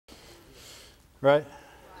Right?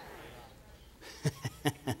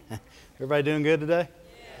 Everybody doing good today?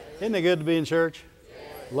 Isn't it good to be in church?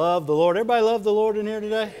 Love the Lord. Everybody love the Lord in here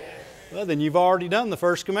today? Well, then you've already done the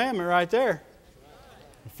first commandment right there.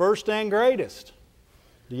 The first and greatest.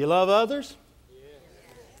 Do you love others?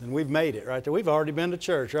 Then we've made it right there. We've already been to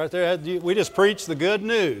church right there. We just preached the good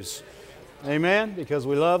news. Amen? Because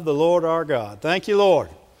we love the Lord our God. Thank you, Lord.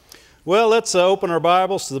 Well, let's open our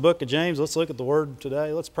Bibles to the book of James. Let's look at the Word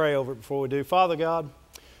today. Let's pray over it before we do. Father God,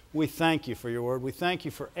 we thank you for your Word. We thank you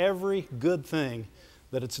for every good thing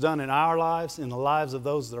that it's done in our lives, in the lives of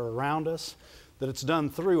those that are around us, that it's done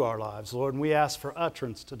through our lives, Lord. And we ask for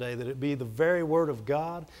utterance today, that it be the very Word of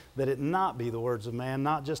God, that it not be the words of man,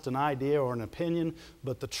 not just an idea or an opinion,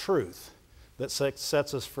 but the truth that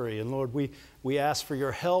sets us free. And Lord, we ask for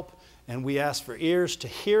your help, and we ask for ears to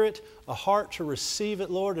hear it, a heart to receive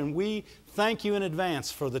it, Lord. And we thank you in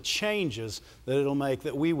advance for the changes that it'll make,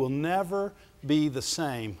 that we will never be the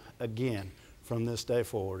same again from this day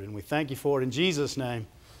forward. And we thank you for it in Jesus' name.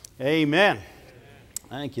 Amen.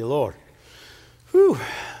 Thank you, Lord. Whew.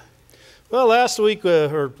 Well, last week,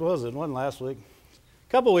 or what was it? It wasn't last week.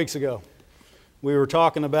 A couple weeks ago, we were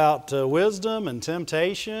talking about wisdom and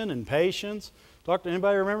temptation and patience.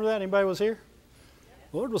 Anybody remember that? Anybody was here?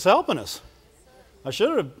 The Lord was helping us. I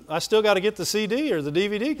still got to get the CD or the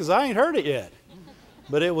DVD because I ain't heard it yet.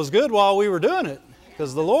 But it was good while we were doing it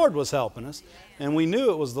because the Lord was helping us. And we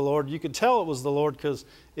knew it was the Lord. You could tell it was the Lord because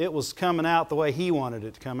it was coming out the way He wanted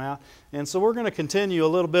it to come out. And so we're going to continue a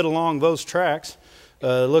little bit along those tracks,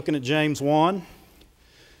 looking at James 1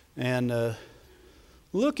 and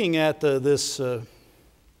looking at this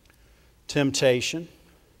temptation.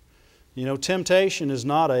 You know, temptation is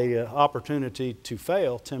not an opportunity to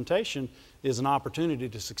fail. Temptation is an opportunity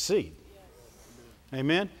to succeed.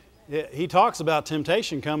 Amen? He talks about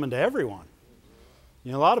temptation coming to everyone.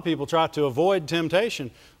 You know, a lot of people try to avoid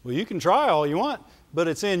temptation. Well, you can try all you want, but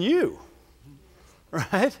it's in you.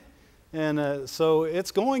 Right? And so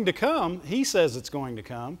it's going to come. He says it's going to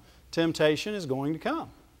come. Temptation is going to come.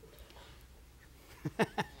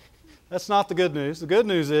 That's not the good news. The good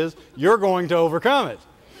news is you're going to overcome it.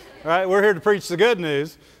 Right? We're here to preach the good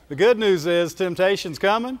news. The good news is temptation's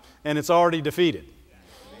coming and it's already defeated.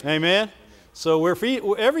 Amen? So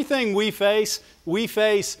everything we face,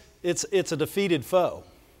 it's a defeated foe.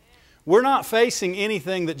 We're not facing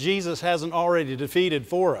anything that Jesus hasn't already defeated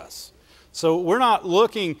for us. So we're not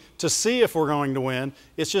looking to see if we're going to win.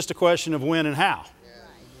 It's just a question of when and how.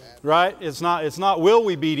 Right? It's not will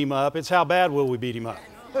we beat Him up, it's how bad will we beat Him up.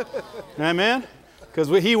 Amen? Because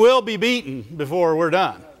He will be beaten before we're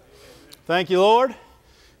done. Thank you, Lord.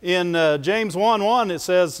 In James 1:1, it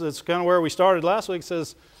says, it's kind of where we started last week, it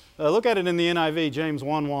says, look at it in the NIV, James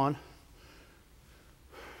 1:1.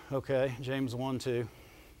 Okay, James 1:2.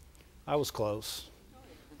 I was close.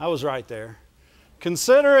 I was right there.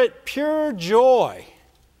 Consider it pure joy.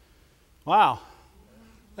 Wow.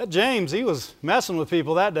 That James, he was messing with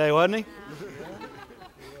people that day, wasn't he?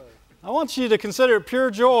 I want you to consider it pure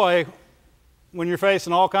joy when you're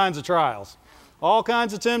facing all kinds of trials. All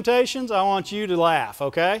kinds of temptations, I want you to laugh,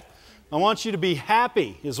 okay? I want you to be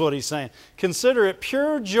happy, is what he's saying. Consider it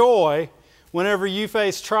pure joy whenever you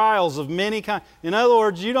face trials of many kinds. In other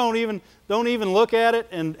words, you don't even look at it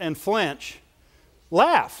and flinch.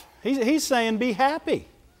 Laugh. He's saying be happy.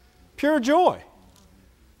 Pure joy.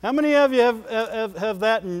 How many of you have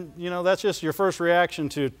that, and you know, that's just your first reaction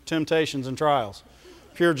to temptations and trials?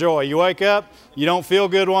 Pure joy. You wake up, you don't feel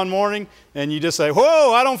good one morning, and you just say,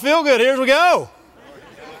 whoa, I don't feel good, here we go.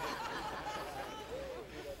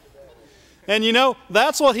 And you know,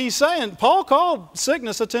 that's what he's saying. Paul called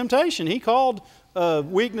sickness a temptation. He called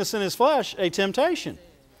weakness in his flesh a temptation.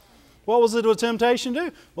 What was it a temptation to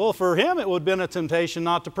do? Well, for him it would have been a temptation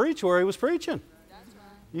not to preach where he was preaching.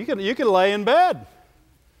 You could lay in bed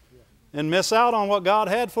and miss out on what God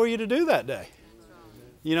had for you to do that day.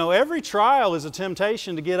 You know, every trial is a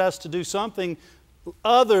temptation to get us to do something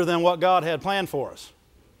other than what God had planned for us.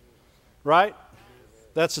 Right?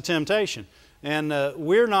 That's a temptation. And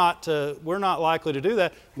we're not likely to do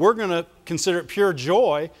that. We're going to consider it pure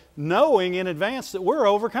joy, knowing in advance that we're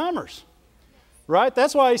overcomers. Right?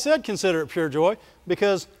 That's why he said consider it pure joy,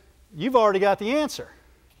 because you've already got the answer.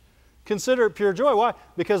 Consider it pure joy. Why?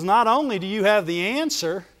 Because not only do you have the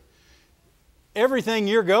answer, everything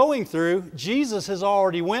you're going through, Jesus has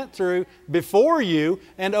already went through before you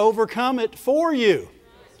and overcome it for you.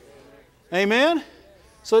 Amen?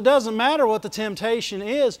 So it doesn't matter what the temptation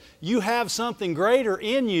is, you have something greater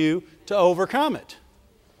in you to overcome it.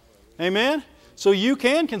 Amen? So you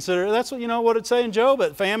can consider, that's what, you know what it say in Job,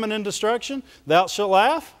 at famine and destruction, thou shalt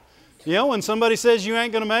laugh. You know, when somebody says you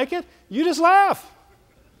ain't going to make it, you just laugh.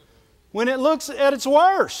 When it looks at its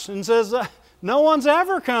worst and says, no one's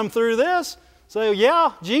ever come through this, say,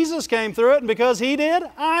 yeah, Jesus came through it, and because He did,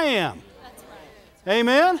 I am. That's right.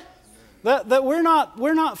 Amen? That we're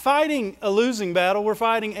not fighting a losing battle, we're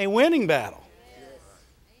fighting a winning battle.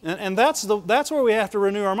 And that's where we have to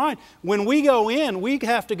renew our mind. When we go in, we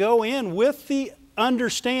have to go in with the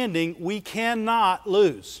understanding we cannot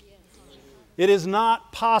lose. It is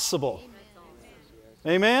not possible.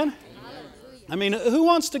 Amen? I mean, who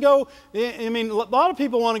wants to go, I mean, a lot of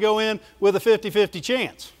people want to go in with a 50-50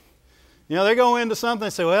 chance. You know, they go into something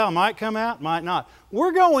and say, well, it might come out, might not.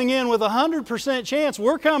 We're going in with a 100% chance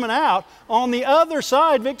we're coming out on the other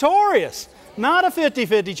side victorious. Not a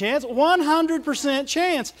 50-50 chance, 100%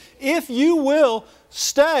 chance if you will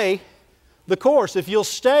stay the course, if you'll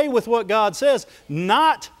stay with what God says,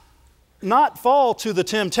 not fall to the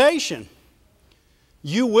temptation,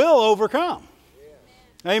 you will overcome.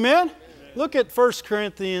 Amen? Look at 1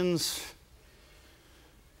 Corinthians,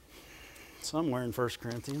 somewhere in 1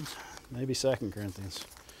 Corinthians, maybe 2 Corinthians,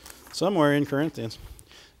 somewhere in Corinthians.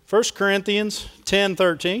 1 Corinthians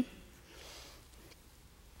 10:13.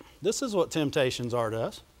 This is what temptations are to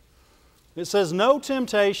us. It says, no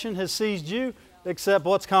temptation has seized you except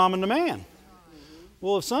what's common to man.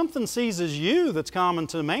 Well, if something seizes you that's common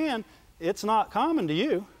to man, it's not common to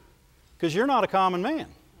you because you're not a common man.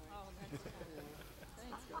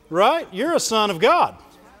 Right? You're a son of God.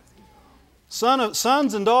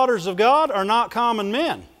 Sons and daughters of God are not common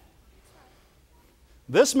men.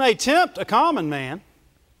 This may tempt a common man,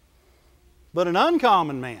 but an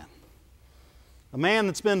uncommon man, a man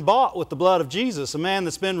that's been bought with the blood of Jesus, a man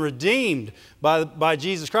that's been redeemed by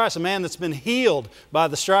Jesus Christ, a man that's been healed by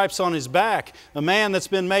the stripes on His back, a man that's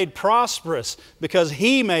been made prosperous because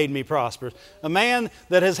He made me prosperous, a man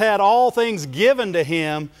that has had all things given to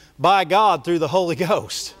him by God through the Holy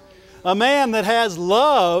Ghost, a man that has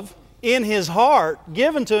love in his heart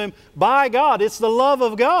given to him by God. It's the love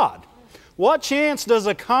of God. What chance does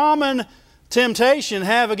a common temptation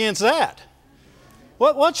have against that?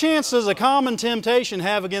 What chance does a common temptation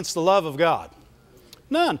have against the love of God?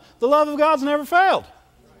 None. The love of God's never failed.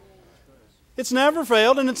 It's never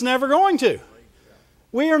failed and it's never going to.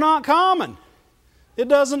 We are not common. It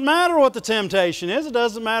doesn't matter what the temptation is. It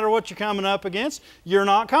doesn't matter what you're coming up against. You're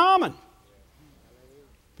not common.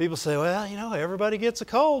 People say, well, you know, everybody gets a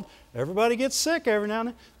cold. Everybody gets sick every now and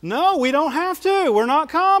then. No, we don't have to. We're not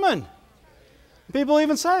common. People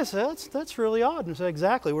even say, that's really odd. And I say,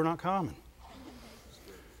 exactly, we're not common.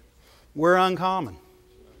 We're uncommon.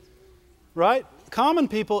 Right? Common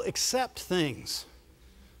people accept things.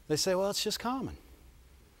 They say, well, it's just common.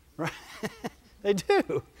 Right? They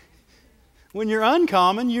do. When you're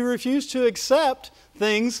uncommon, you refuse to accept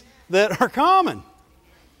things that are common.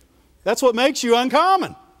 That's what makes you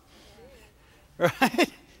uncommon.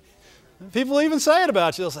 Right? People even say it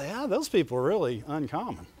about you. They'll say, those people are really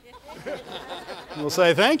uncommon. We'll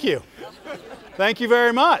say, thank you. Thank you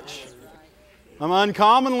very much. I'm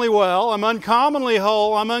uncommonly well, I'm uncommonly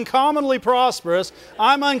whole, I'm uncommonly prosperous,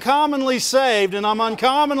 I'm uncommonly saved, and I'm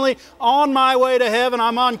uncommonly on my way to heaven.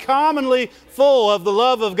 I'm uncommonly full of the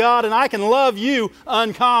love of God, and I can love you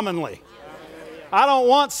uncommonly. I don't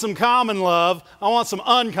want some common love, I want some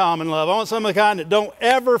uncommon love. I want some of the kind that don't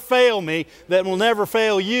ever fail me, that will never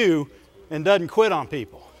fail you, and doesn't quit on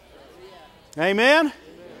people. Amen?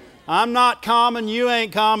 I'm not common, you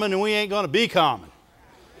ain't common, and we ain't going to be common.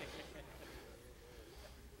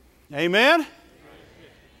 Amen?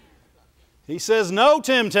 He says no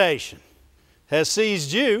temptation has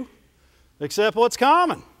seized you except what's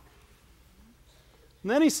common.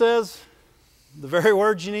 And then he says the very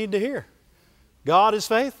words you need to hear. God is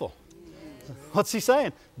faithful. What's he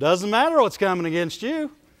saying? Doesn't matter what's coming against you.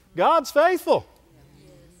 God's faithful.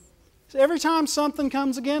 So every time something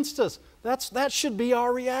comes against us, that should be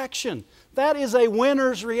our reaction. That is a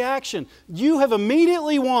winner's reaction. You have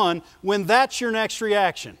immediately won when that's your next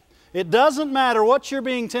reaction. It doesn't matter what you're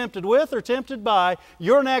being tempted with or tempted by.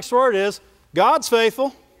 Your next word is, God's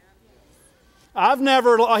faithful.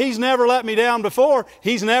 He's never let me down before.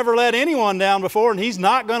 He's never let anyone down before, and He's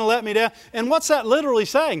not going to let me down. And what's that literally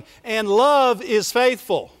saying? And love is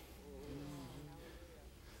faithful.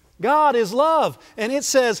 God is love. And it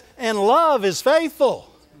says, and love is faithful.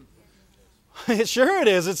 Sure it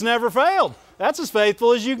is. It's never failed. That's as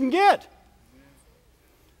faithful as you can get.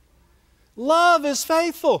 Love is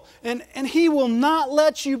faithful, and He will not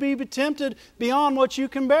let you be tempted beyond what you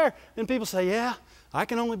can bear. And people say, yeah, I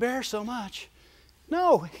can only bear so much.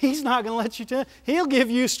 No, He's not going to let you tempt. He'll give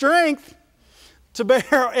you strength to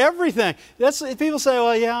bear everything. People say,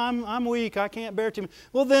 well, yeah, I'm weak. I can't bear too much.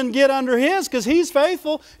 Well, then get under His, because He's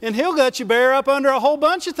faithful, and He'll let you bear up under a whole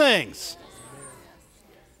bunch of things.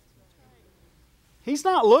 He's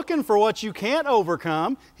not looking for what you can't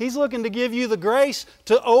overcome. He's looking to give you the grace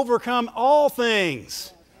to overcome all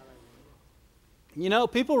things. You know,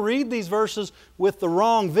 people read these verses with the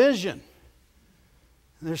wrong vision.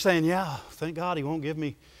 They're saying, yeah, thank God He won't give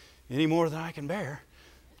me any more than I can bear.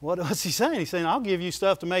 What's He saying? He's saying, I'll give you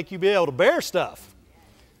stuff to make you be able to bear stuff.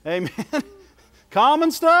 Amen.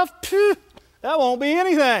 Common stuff, phew, that won't be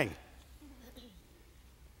anything.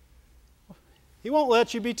 He won't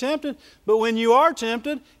let you be tempted, but when you are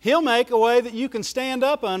tempted, He'll make a way that you can stand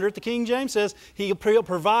up under it. The King James says He'll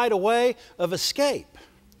provide a way of escape.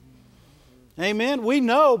 Amen. We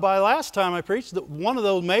know by last time I preached that one of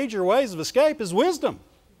those major ways of escape is wisdom.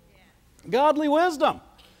 Godly wisdom.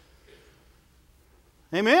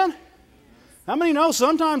 Amen. How many know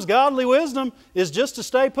sometimes godly wisdom is just to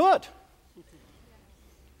stay put?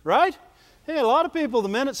 Right? Hey, a lot of people, the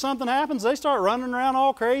minute something happens, they start running around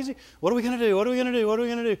all crazy. What are we going to do? What are we going to do? What are we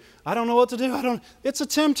going to do? I don't know what to do. It's a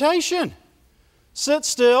temptation. Sit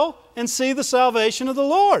still and see the salvation of the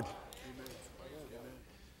Lord.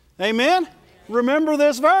 Amen? Remember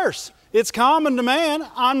this verse. It's common to man.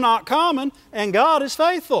 I'm not common, and God is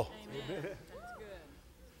faithful.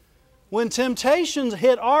 When temptations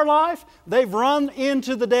hit our life, they've run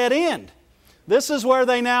into the dead end. This is where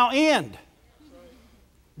they now end.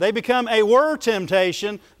 They become a were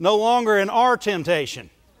temptation, no longer an are temptation.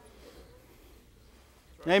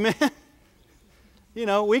 Amen? You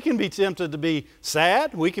know, we can be tempted to be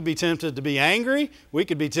sad. We could be tempted to be angry. We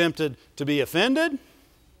could be tempted to be offended.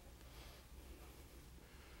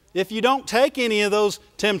 If you don't take any of those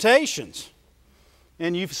temptations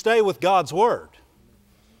and you stay with God's Word,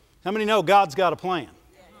 how many know God's got a plan?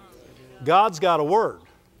 God's got a Word.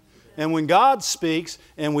 And when God speaks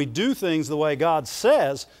and we do things the way God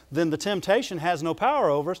says, then the temptation has no power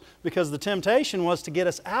over us, because the temptation was to get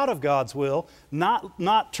us out of God's will,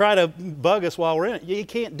 not try to bug us while we're in it. He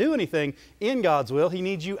can't do anything in God's will. He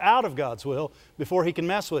needs you out of God's will before He can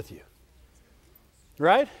mess with you.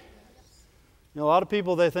 Right? You know, a lot of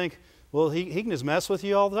people, they think, well, he can just mess with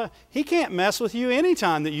you all the time. He can't mess with you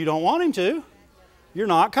anytime that you don't want Him to. You're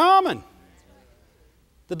not common.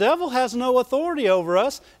 The devil has no authority over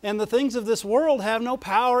us, and the things of this world have no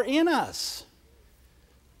power in us.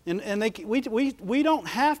 And we don't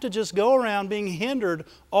have to just go around being hindered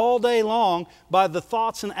all day long by the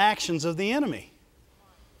thoughts and actions of the enemy.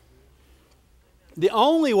 The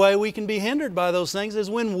only way we can be hindered by those things is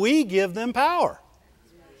when we give them power.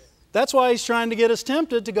 That's why he's trying to get us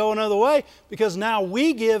tempted to go another way, because now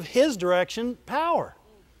we give his direction power.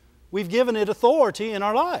 We've given it authority in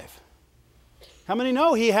our life. How many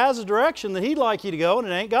know he has a direction that he'd like you to go, and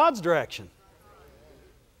it ain't God's direction?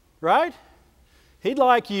 Right? He'd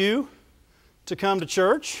like you to come to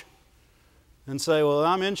church and say, well,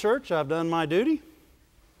 I'm in church, I've done my duty.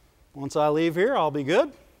 Once I leave here, I'll be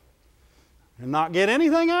good, and not get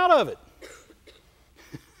anything out of it.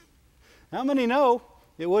 How many know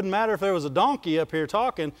it wouldn't matter if there was a donkey up here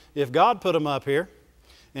talking? If God put him up here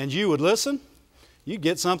and you would listen, you'd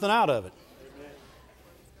get something out of it.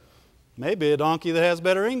 Maybe a donkey that has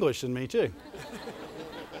better English than me too.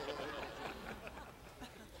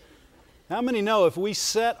 How many know if we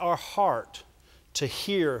set our heart to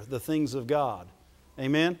hear the things of God,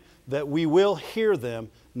 amen, that we will hear them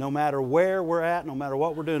no matter where we're at, no matter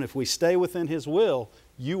what we're doing. If we stay within His will,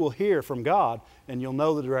 you will hear from God and you'll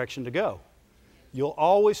know the direction to go. You'll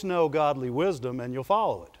always know godly wisdom and you'll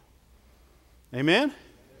follow it. Amen?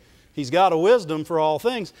 He's got a wisdom for all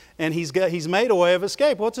things, and He's made a way of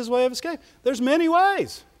escape. What's His way of escape? There's many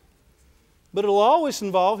ways. But it'll always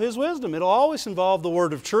involve His wisdom. It'll always involve the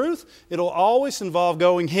word of truth. It'll always involve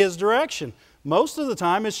going His direction. Most of the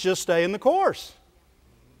time it's just staying the course.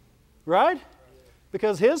 Right?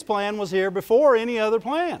 Because His plan was here before any other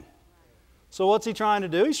plan. So what's He trying to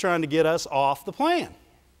do? He's trying to get us off the plan.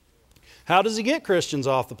 How does He get Christians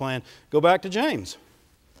off the plan? Go back to James.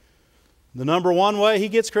 The number one way He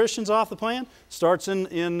gets Christians off the plan starts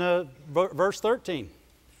in verse 13.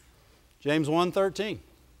 James 1:13.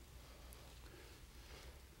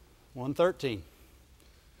 1:13.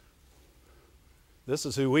 This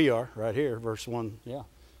is who we are right here, verse 1. Yeah.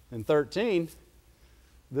 In 13,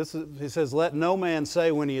 he says, let no man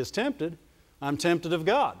say when he is tempted, I'm tempted of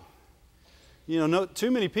God. You know,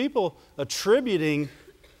 too many people attributing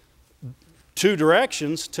two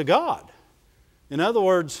directions to God. In other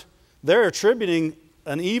words, they're attributing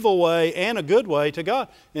an evil way and a good way to God.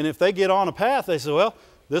 And if they get on a path, they say, well,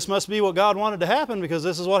 this must be what God wanted to happen because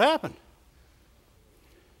this is what happened.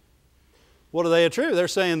 What do they attribute? They're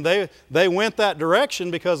saying they went that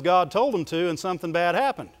direction because God told them to and something bad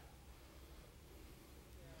happened.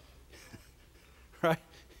 Right?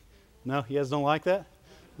 No, you guys don't like that?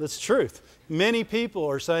 That's truth. Many people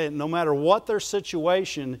are saying no matter what their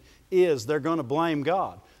situation is, they're going to blame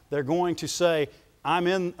God. They're going to say, I'm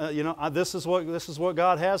in, this is what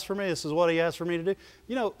God has for me. This is what He has for me to do.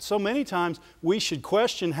 You know, so many times we should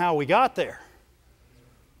question how we got there.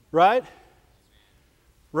 Right?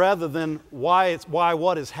 Rather than why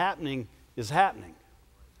what is happening is happening.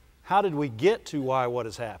 How did we get to why what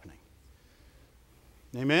is happening?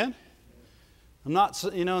 Amen? I'm not,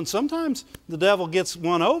 and sometimes the devil gets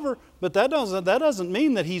one over, but that doesn't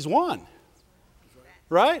mean that he's won.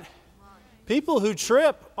 Right? People who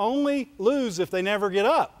trip only lose if they never get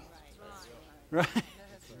up. Right?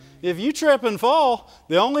 If you trip and fall,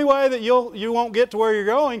 the only way that you won't get to where you're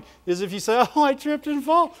going is if you say, oh, I tripped and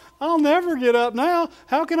fall. I'll never get up now.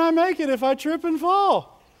 How can I make it if I trip and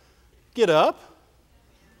fall? Get up.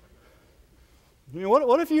 I mean,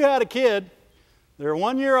 what if you had a kid, they're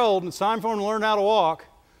 1 year old, and it's time for them to learn how to walk,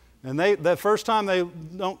 and the first time they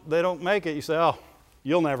don't make it, you say, oh,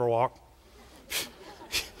 you'll never walk.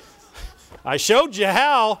 I showed you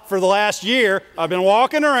how for the last year. I've been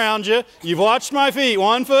walking around you. You've watched my feet,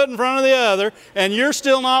 1 foot in front of the other, and you're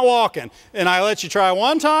still not walking. And I let you try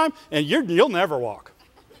one time, and you'll never walk.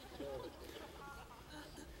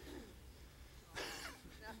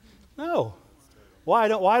 No. Why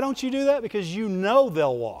don't you do that? Because you know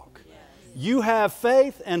they'll walk. You have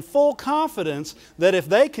faith and full confidence that if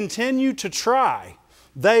they continue to try,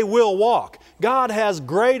 they will walk. God has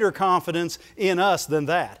greater confidence in us than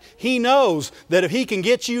that. He knows that if He can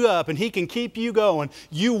get you up and He can keep you going,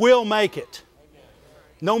 you will make it.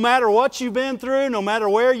 No matter what you've been through, no matter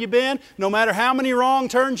where you've been, no matter how many wrong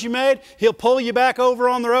turns you made, He'll pull you back over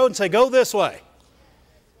on the road and say, go this way.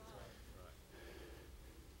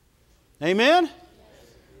 Amen?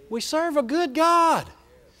 We serve a good God.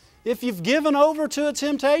 If you've given over to a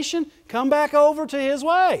temptation, come back over to His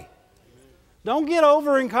way. Don't get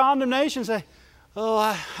over in condemnation and say, oh,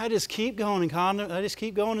 I just keep going in I just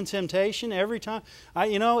keep going in temptation every time.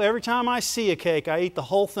 Every time I see a cake, I eat the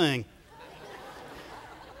whole thing.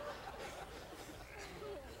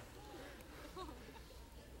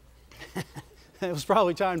 It was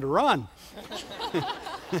probably time to run.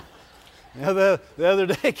 The other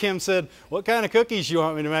day, Kim said, what kind of cookies you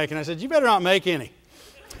want me to make? And I said, you better not make any.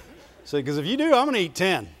 So, because if you do, I'm going to eat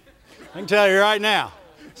 10. I can tell you right now.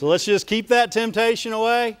 So let's just keep that temptation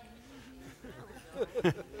away.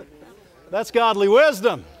 That's godly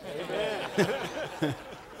wisdom.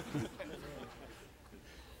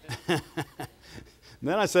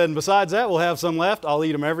 Then I said, and besides that, we'll have some left. I'll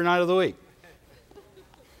eat them every night of the week.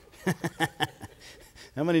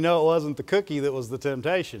 How many know it wasn't the cookie that was the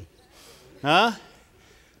temptation? Huh?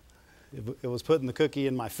 It was putting the cookie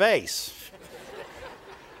in my face.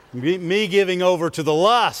 Me giving over to the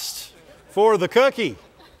lust for the cookie.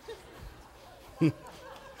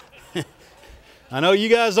 I know you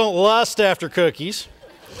guys don't lust after cookies.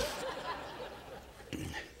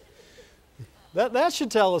 That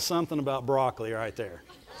should tell us something about broccoli right there.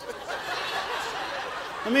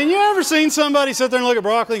 I mean, you ever seen somebody sit there and look at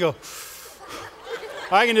broccoli and go,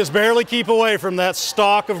 I can just barely keep away from that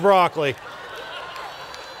stalk of broccoli.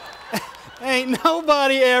 Ain't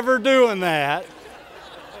nobody ever doing that.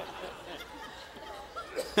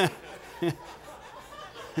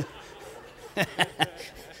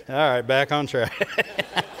 All right, back on track.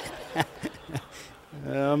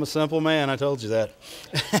 I'm a simple man, I told you that.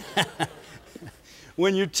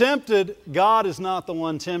 When you're tempted, God is not the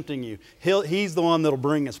one tempting you. He's the one that'll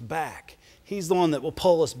bring us back. He's the one that will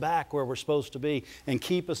pull us back where we're supposed to be and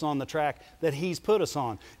keep us on the track that He's put us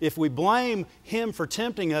on. If we blame Him for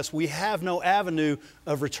tempting us, we have no avenue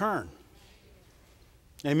of return.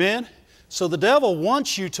 Amen? So the devil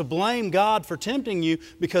wants you to blame God for tempting you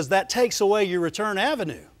because that takes away your return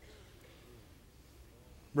avenue.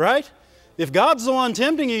 Right? If God's the one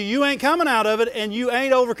tempting you, you ain't coming out of it and you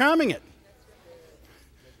ain't overcoming it.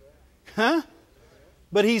 Huh?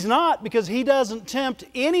 But He's not, because He doesn't tempt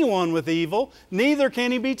anyone with evil, neither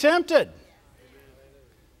can He be tempted.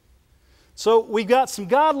 So we've got some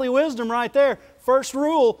godly wisdom right there. First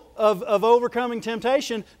rule of overcoming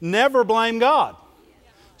temptation, never blame God.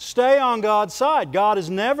 Stay on God's side. God is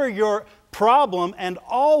never your problem and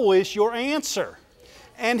always your answer.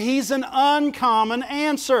 And He's an uncommon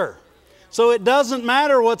answer. So it doesn't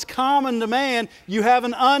matter what's common to man, you have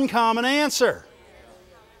an uncommon answer.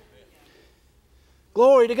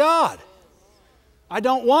 Glory to God. I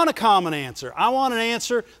don't want a common answer. I want an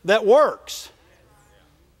answer that works.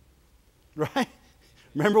 Right?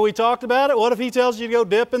 Remember we talked about it? What if he tells you to go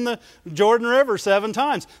dip in the Jordan River 7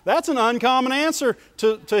 times? That's an uncommon answer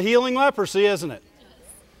to healing leprosy, isn't it?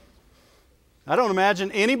 I don't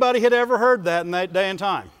imagine anybody had ever heard that in that day and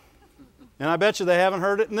time. And I bet you they haven't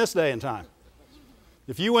heard it in this day and time.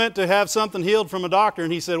 If you went to have something healed from a doctor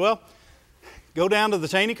and he said, well, go down to the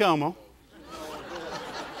Taneycomo,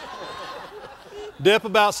 dip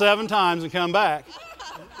about 7 times and come back.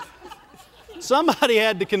 Somebody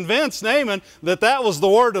had to convince Naaman that that was the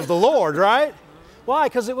word of the Lord, right? Why?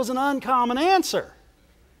 Because it was an uncommon answer.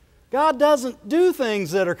 God doesn't do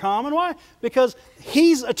things that are common. Why? Because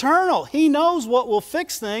He's eternal. He knows what will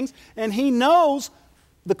fix things, and He knows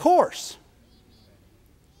the course.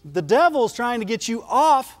 The devil's trying to get you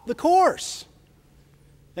off the course.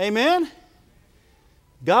 Amen?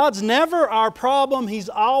 God's never our problem. He's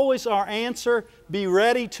always our answer. Be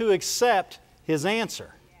ready to accept His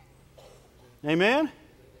answer. Amen?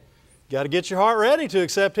 Got to get your heart ready to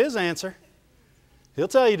accept His answer. He'll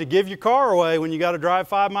tell you to give your car away when you got to drive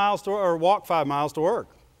 5 miles to, or walk 5 miles to work.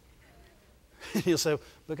 He'll say,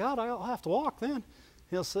 but God, I'll have to walk then.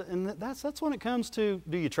 He'll say, and that's when it comes to,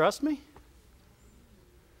 do you trust me?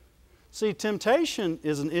 See, temptation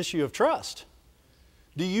is an issue of trust.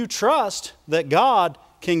 Do you trust that God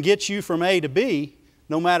can get you from A to B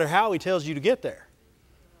no matter how He tells you to get there?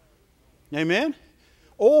 Amen?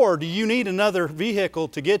 Or do you need another vehicle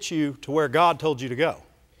to get you to where God told you to go?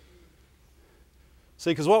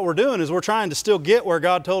 See, because what we're doing is we're trying to still get where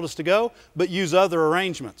God told us to go, but use other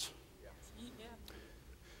arrangements.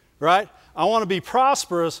 Right? I want to be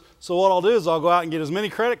prosperous, so what I'll do is I'll go out and get as many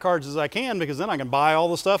credit cards as I can, because then I can buy all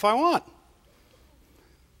the stuff I want.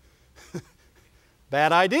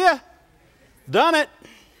 Bad idea. Done it.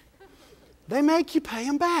 They make you pay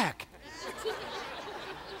them back.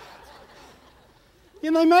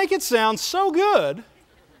 And they make it sound so good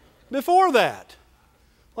before that.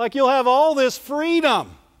 Like you'll have all this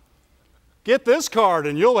freedom. Get this card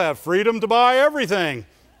and you'll have freedom to buy everything,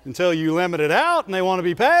 until you limit it out and they want to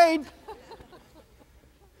be paid.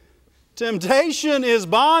 Temptation is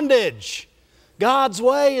bondage. God's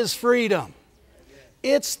way is freedom.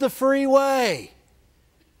 It's the free way.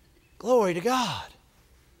 Glory to God.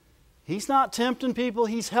 He's not tempting people,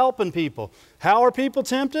 He's helping people. How are people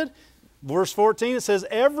tempted? Verse 14, it says,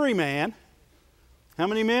 every man. How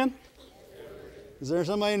many men? Is there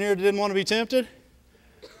somebody in here that didn't want to be tempted?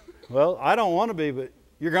 Well, I don't want to be, but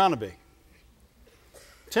you're going to be.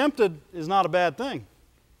 Tempted is not a bad thing.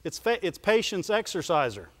 It's patience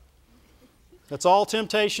exerciser. That's all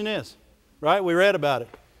temptation is. Right? We read about it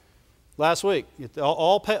last week.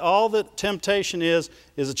 All that temptation is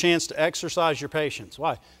a chance to exercise your patience.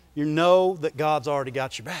 Why? You know that God's already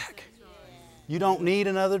got your back. You don't need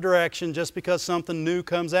another direction just because something new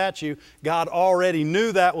comes at you. God already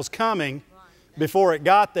knew that was coming before it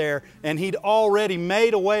got there, and He'd already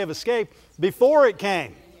made a way of escape before it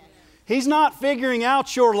came. He's not figuring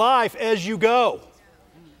out your life as you go.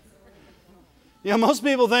 You know, most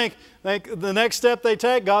people think the next step they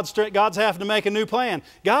take, God's having to make a new plan.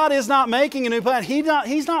 God is not making a new plan.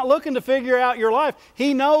 He's not looking to figure out your life.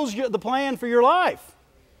 He knows the plan for your life.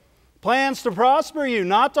 Plans to prosper you,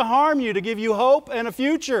 not to harm you, to give you hope and a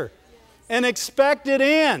future, an expected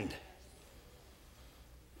end.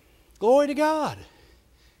 Glory to God.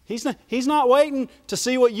 He's not waiting to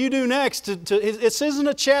see what you do next. This isn't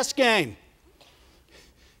a chess game.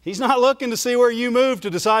 He's not looking to see where you move to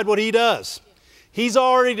decide what He does. He's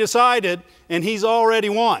already decided, and He's already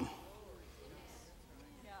won.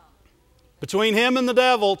 Between Him and the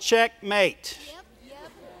devil, checkmate.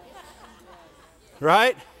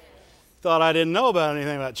 Right? Thought I didn't know about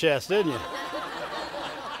anything about chess, didn't you?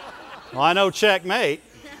 Well, I know checkmate.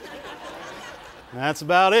 That's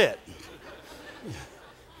about it.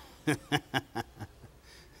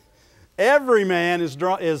 Every man is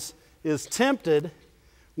tempted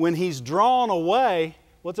when he's drawn away.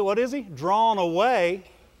 What is he? Drawn away.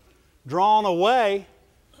 Drawn away.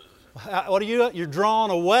 What are you? You're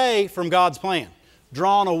drawn away from God's plan.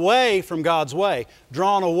 Drawn away from God's way.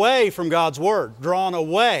 Drawn away from God's word. Drawn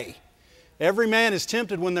away. Every man is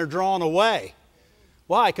tempted when they're drawn away.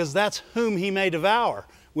 Why? Because that's whom he may devour.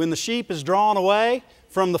 When the sheep is drawn away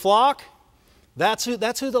from the flock, that's who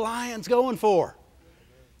the lion's going for.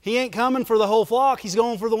 He ain't coming for the whole flock. He's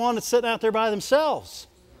going for the one that's sitting out there by themselves.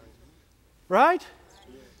 Right?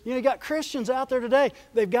 You know, you got Christians out there today,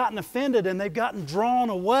 they've gotten offended and they've gotten drawn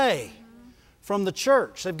away from the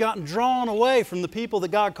church. They've gotten drawn away from the people that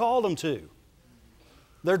God called them to.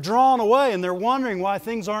 They're drawn away and they're wondering why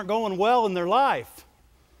things aren't going well in their life.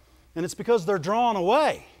 And it's because they're drawn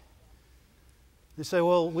away. They say,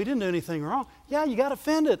 well, we didn't do anything wrong. Yeah, you got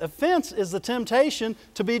offended. Offense is the temptation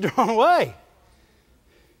to be drawn away.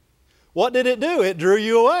 What did it do? It drew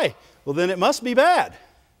you away. Well, then it must be bad.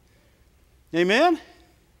 Amen?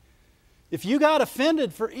 If you got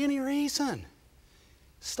offended for any reason,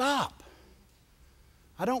 stop.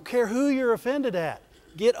 I don't care who you're offended at.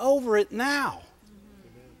 Get over it now.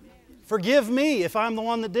 Forgive me if I'm the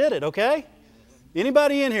one that did it, okay?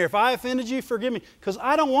 Anybody in here, if I offended you, forgive me. Because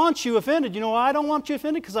I don't want you offended. You know why I don't want you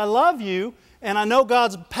offended? Because I love you, and I know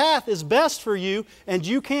God's path is best for you, and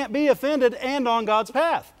you can't be offended and on God's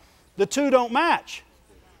path. The two don't match.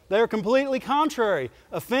 They're completely contrary.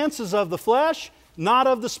 Offense is of the flesh, not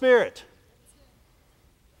of the Spirit.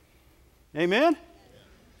 Amen?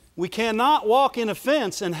 We cannot walk in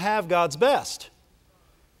offense and have God's best.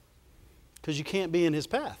 Because you can't be in His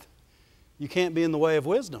path. You can't be in the way of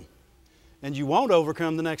wisdom. And you won't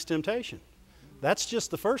overcome the next temptation. That's just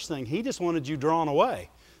the first thing. He just wanted you drawn away.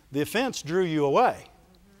 The offense drew you away.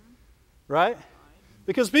 Right?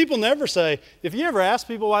 Because people never say, if you ever ask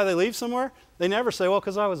people why they leave somewhere, they never say, well,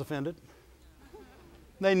 because I was offended.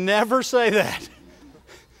 They never say that.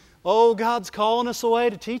 Oh, God's calling us away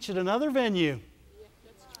to teach at another venue.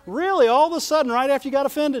 Really, all of a sudden, right after you got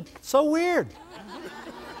offended. So weird.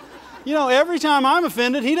 You know, every time I'm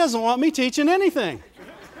offended, He doesn't want me teaching anything.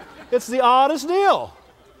 It's the oddest deal.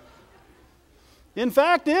 In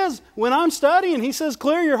fact is, when I'm studying, He says,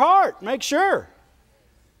 clear your heart. Make sure.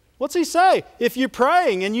 What's He say? If you're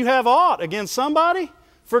praying and you have aught against somebody,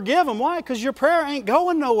 forgive them. Why? Because your prayer ain't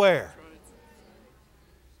going nowhere.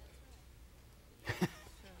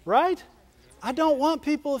 Right? I don't want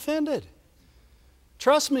people offended.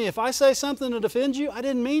 Trust me, if I say something that offends you, I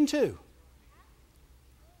didn't mean to.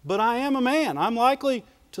 But I am a man. I'm likely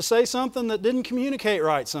to say something that didn't communicate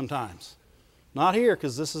right sometimes. Not here,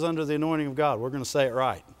 because this is under the anointing of God. We're going to say it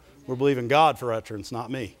right. We're believing God for utterance, not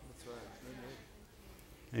me.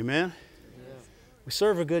 Amen? We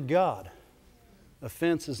serve a good God.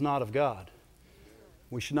 Offense is not of God.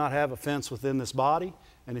 We should not have offense within this body.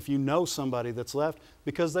 And if you know somebody that's left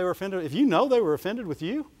because they were offended, if you know they were offended with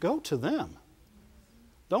you, go to them.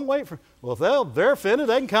 Don't wait for, well, if they're offended,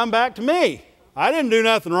 they can come back to me. I didn't do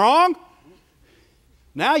nothing wrong.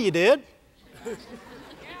 Now you did.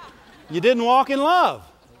 You didn't walk in love.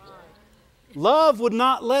 Love would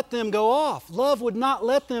not let them go off. Love would not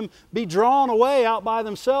let them be drawn away out by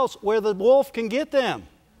themselves where the wolf can get them.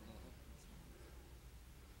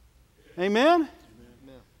 Amen?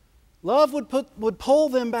 Love would pull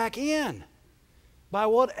them back in by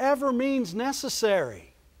whatever means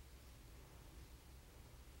necessary.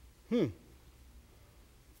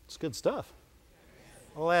 It's good stuff.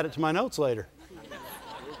 I'll add it to my notes later.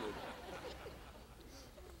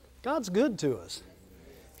 God's good to us.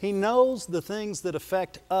 He knows the things that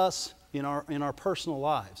affect us in our personal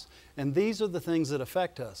lives. And these are the things that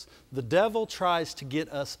affect us. The devil tries to get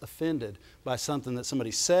us offended by something that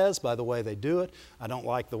somebody says, by the way they do it. I don't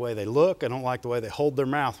like the way they look. I don't like the way they hold their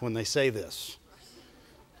mouth when they say this.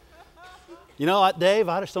 You know what, Dave?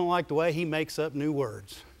 I just don't like the way he makes up new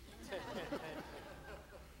words.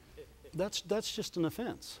 That's just an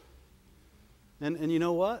offense. And you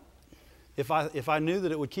know what? If I knew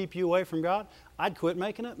that it would keep you away from God, I'd quit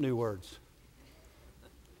making up new words.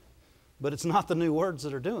 But it's not the new words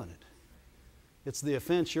that are doing it. It's the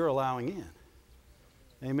offense you're allowing in.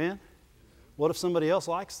 Amen? What if somebody else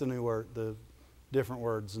likes the new word, the different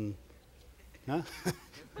words? And huh?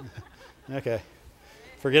 Okay.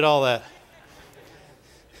 Forget all that.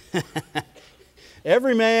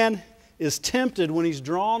 Every man is tempted when he's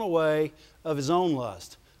drawn away of his own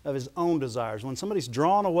lust, of his own desires. When somebody's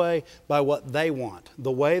drawn away by what they want,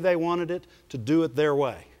 the way they wanted it, to do it their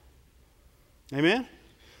way. Amen?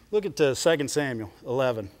 Look at 2 Samuel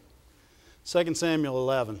 11. 2 Samuel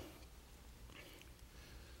 11.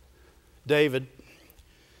 David.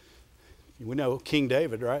 We know King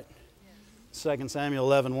David, right? 2 Samuel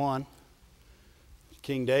 11:1.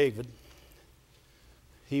 King David.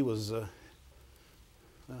 He was,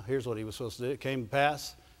 here's what he was supposed to do. It came to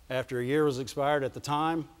pass after a year was expired at the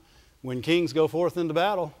time when kings go forth into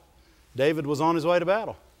battle, David was on his way to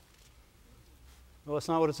battle. Well, that's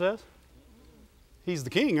not what it says. He's the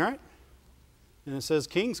king, right? And it says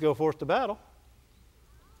kings go forth to battle.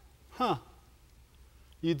 Huh.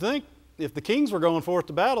 You'd think if the kings were going forth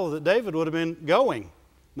to battle that David would have been going,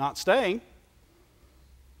 not staying.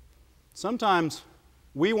 Sometimes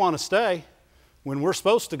we want to stay when we're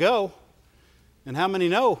supposed to go. And how many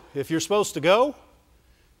know if you're supposed to go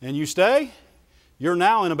and you stay, you're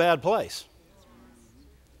now in a bad place?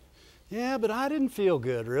 Yeah, but I didn't feel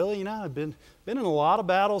good, really. You know, I've been in a lot of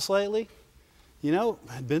battles lately. You know,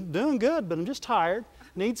 I've been doing good, but I'm just tired.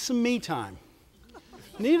 Need some me time.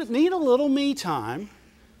 Need a little me time.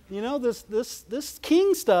 You know, this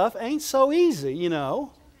king stuff ain't so easy, you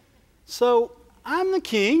know. So I'm the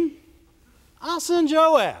king. I'll send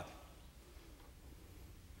Joab.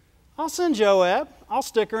 I'll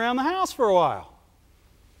stick around the house for a while.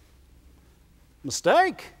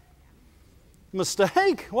 Mistake.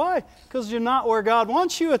 Why? Because you're not where God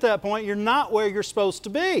wants you at that point. You're not where you're supposed to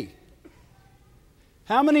be.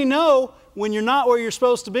 How many know when you're not where you're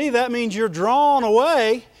supposed to be, that means you're drawn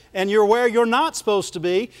away and you're where you're not supposed to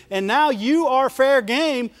be, and now you are fair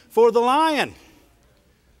game for the lion.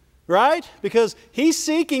 Right? Because he's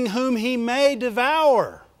seeking whom he may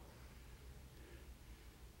devour.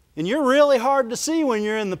 And you're really hard to see when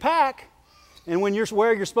you're in the pack and when you're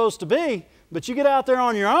where you're supposed to be, but you get out there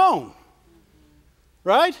on your own.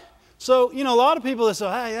 Right? So, you know, a lot of people that say,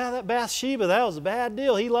 hey, yeah, that Bathsheba, that was a bad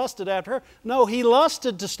deal. He lusted after her. No, he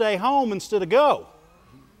lusted to stay home instead of go.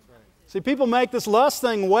 See, people make this lust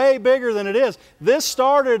thing way bigger than it is. This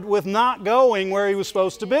started with not going where he was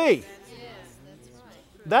supposed to be.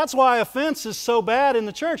 That's why offense is so bad in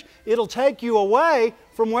the church. It'll take you away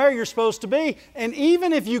from where you're supposed to be. And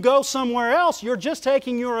even if you go somewhere else, you're just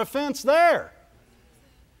taking your offense there.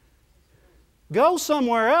 Go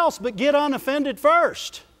somewhere else, but get unoffended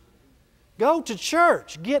first. Go to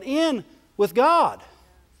church. Get in with God.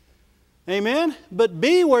 Amen? But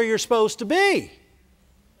be where you're supposed to be.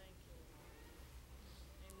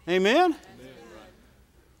 Amen?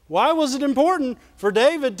 Why was it important for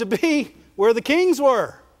David to be where the kings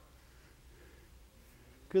were?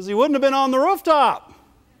 Because he wouldn't have been on the rooftop.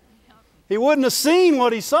 He wouldn't have seen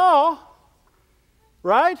what he saw.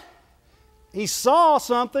 Right? He saw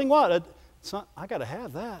something. What? I got to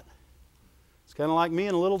have that. It's kind of like me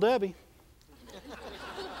and a little Debbie.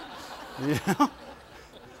 You know?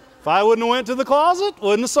 If I wouldn't have went to the closet,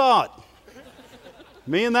 wouldn't have saw it.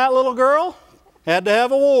 Me and that little girl had to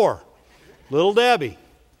have a war. Little Debbie.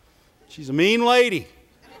 She's a mean lady.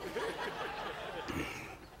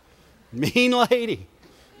 Mean lady.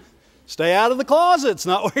 Stay out of the closet. It's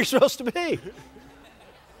not where you're supposed to be.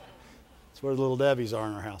 That's where the little Debbies are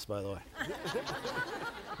in our house, by the way.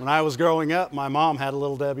 When I was growing up, my mom had a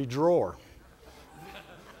little Debbie drawer.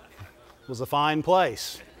 It was a fine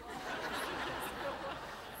place.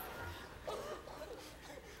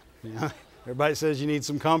 You know, everybody says you need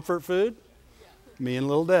some comfort food. Me and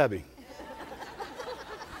little Debbie.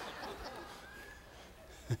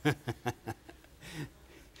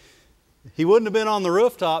 He wouldn't have been on the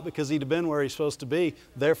rooftop because he'd have been where he's supposed to be.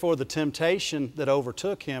 Therefore, the temptation that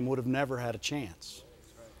overtook him would have never had a chance.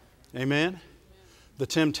 Amen? The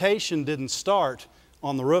temptation didn't start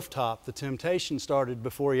on the rooftop. The temptation started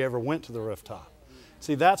before he ever went to the rooftop.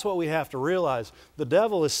 See, that's what we have to realize. The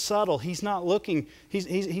devil is subtle. He's not looking,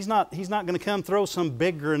 he's not going to come throw some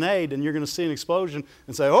big grenade and you're going to see an explosion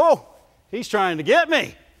and say, oh, he's trying to get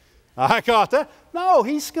me. I caught that. No,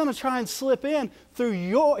 he's going to try and slip in through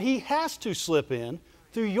he has to slip in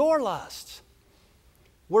through your lusts.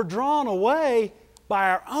 We're drawn away by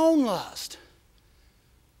our own lust.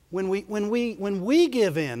 When we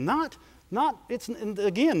give in, not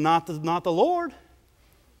the Lord,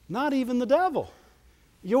 not even the devil.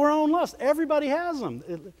 Your own lust. Everybody has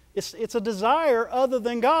them. It's a desire other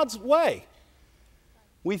than God's way.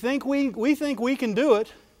 We think we can do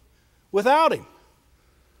it without Him.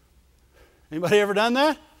 Anybody ever done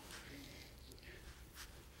that?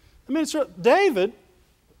 I mean, David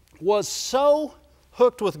was so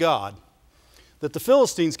hooked with God that the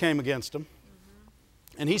Philistines came against him.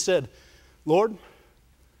 And he said, Lord,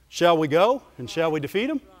 shall we go and shall we defeat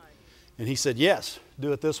them? And he said, yes,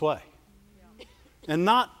 do it this way. And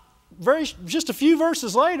just a few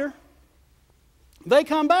verses later, they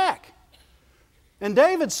come back. And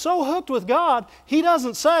David's so hooked with God, he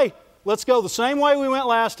doesn't say, let's go the same way we went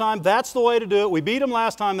last time. That's the way to do it. We beat them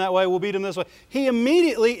last time that way. We'll beat them this way. He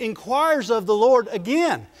immediately inquires of the Lord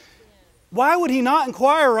again. Why would he not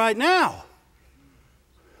inquire right now?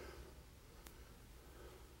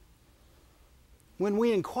 When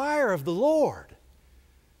we inquire of the Lord,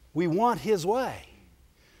 we want His way.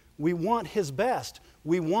 We want His best.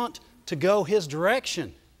 We want to go His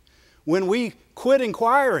direction. When we quit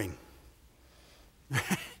inquiring,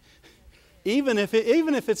 even if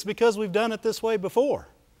it's because we've done it this way before.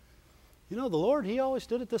 You know, the Lord, He always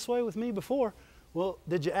did it this way with me before. Well,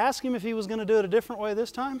 did you ask Him if He was going to do it a different way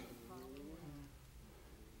this time?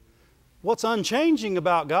 What's unchanging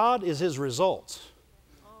about God is His results.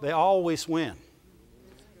 They always win.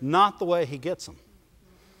 Not the way He gets them.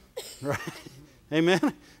 Right?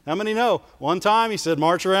 Amen? How many know? One time He said,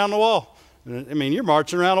 march around the wall. I mean, you're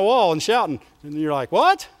marching around a wall and shouting, and you're like,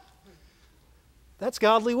 what? That's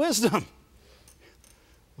godly wisdom.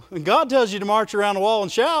 When God tells you to march around a wall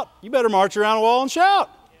and shout, you better march around a wall and shout.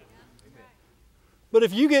 But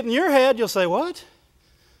if you get in your head, you'll say, what?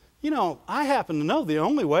 You know, I happen to know the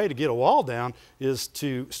only way to get a wall down is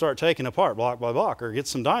to start taking apart block by block or get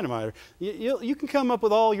some dynamite. You can come up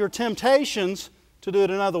with all your temptations to do it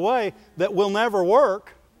another way that will never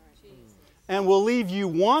work and will leave you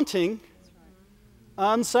wanting,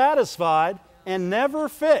 unsatisfied, and never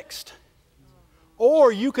fixed.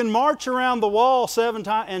 Or you can march around the wall 7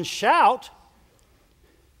 times and shout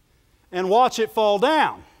and watch it fall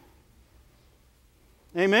down.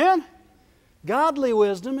 Amen? Godly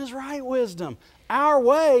wisdom is right wisdom. Our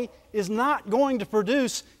way is not going to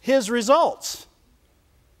produce His results.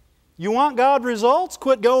 You want God's results?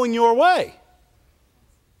 Quit going your way.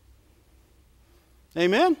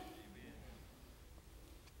 Amen?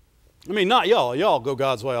 I mean, not y'all. Y'all go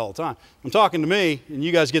God's way all the time. I'm talking to me, and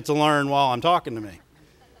you guys get to learn while I'm talking to me.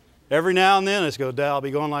 Every now and then, it's go, Dad, I'll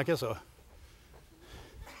be going like this. So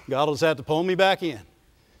God will just have to pull me back in.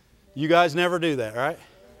 You guys never do that, right?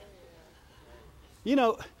 You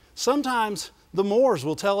know, sometimes the Moors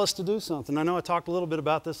will tell us to do something. I know I talked a little bit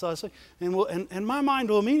about this last week, and my mind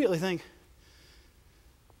will immediately think,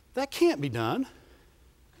 that can't be done.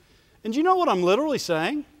 And you know what I'm literally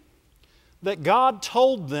saying? That God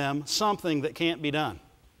told them something that can't be done.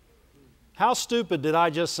 How stupid did I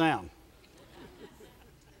just sound?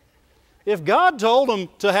 If God told them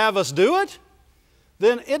to have us do it,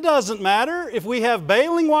 then it doesn't matter if we have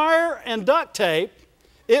baling wire and duct tape,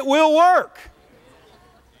 it will work.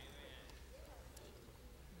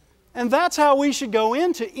 And that's how we should go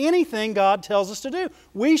into anything God tells us to do.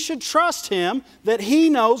 We should trust Him that He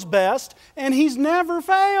knows best, and He's never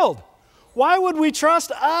failed. Why would we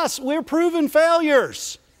trust us? We're proven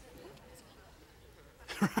failures.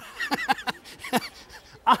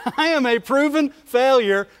 I am a proven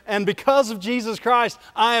failure, and because of Jesus Christ,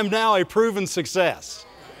 I am now a proven success.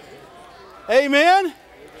 Amen?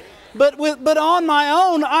 But on my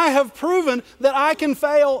own, I have proven that I can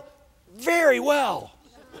fail very well.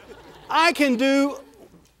 I can do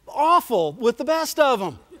awful with the best of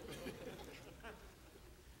them.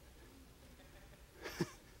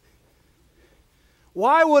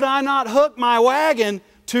 Why would I not hook my wagon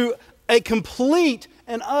to a complete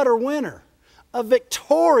and utter winner? A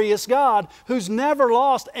victorious God who's never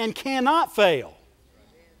lost and cannot fail.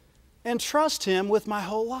 And trust Him with my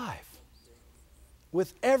whole life.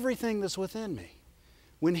 With everything that's within me.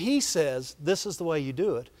 When He says, this is the way you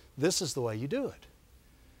do it, this is the way you do it.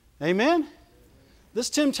 Amen? This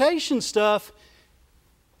temptation stuff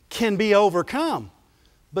can be overcome.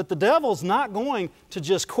 But the devil's not going to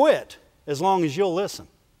just quit as long as you'll listen.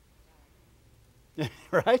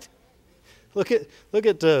 Right? Look at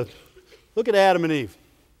Adam and Eve.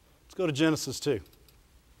 Let's go to Genesis 2.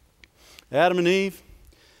 Adam and Eve.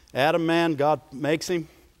 Adam, man, God makes him.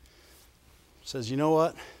 Says, you know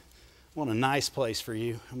what? I want a nice place for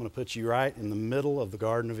you. I'm going to put you right in the middle of the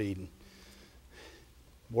Garden of Eden.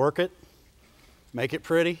 Work it. Make it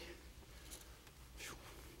pretty.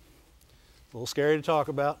 A little scary to talk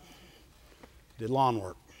about. Did lawn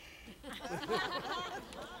work.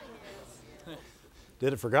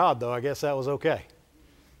 Did it for God, though. I guess that was okay.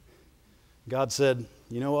 God said,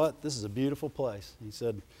 you know what? This is a beautiful place. He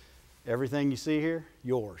said, everything you see here,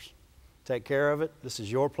 yours. Take care of it. This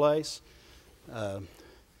is your place.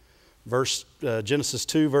 Genesis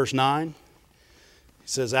 2, verse 9. He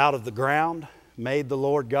says, out of the ground made the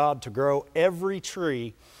Lord God to grow every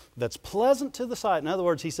tree that's pleasant to the sight. In other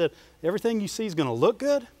words, He said, everything you see is going to look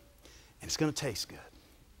good and it's going to taste good.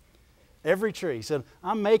 Every tree. He said,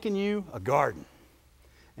 I'm making you a garden.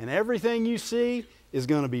 And everything you see is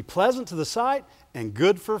going to be pleasant to the sight and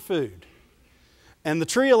good for food. And the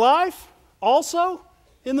tree of life also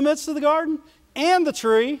in the midst of the garden, and the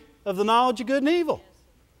tree of the knowledge of good and evil.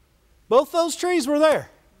 Both those trees were there.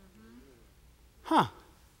 Huh.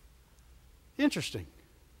 Interesting.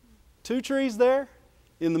 2 trees there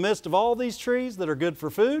in the midst of all these trees that are good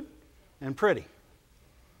for food and pretty.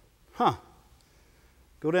 Huh.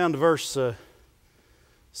 Go down to verse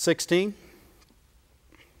 16.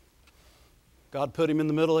 God put him in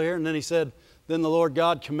the middle here, and then He said, then the Lord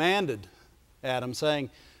God commanded Adam,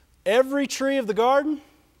 saying, every tree of the garden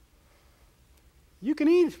you can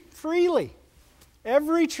eat freely.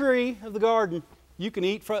 Every tree of the garden you can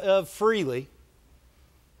eat of freely.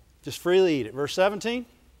 Just freely eat it. Verse 17.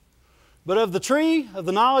 But of the tree of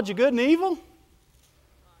the knowledge of good and evil,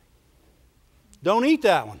 don't eat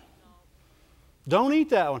that one. Don't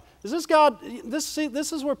eat that one. Is this God, this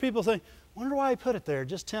is where people think, wonder why He put it there. It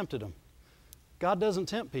just tempted them. God doesn't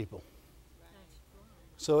tempt people.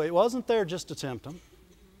 So it wasn't there just to tempt them.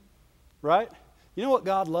 Right? You know what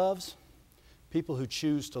God loves? People who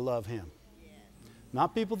choose to love Him.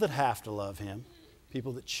 Not people that have to love Him.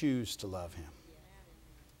 People that choose to love Him.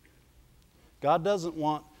 God doesn't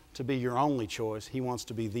want to be your only choice. He wants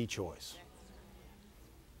to be the choice.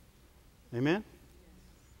 Amen?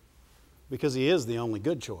 Because He is the only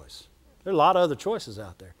good choice. There are a lot of other choices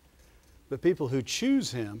out there. But people who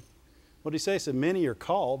choose Him, what did He say? He said, many are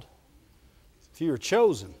called, few are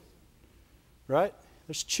chosen. Right?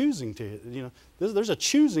 There's choosing to, there's a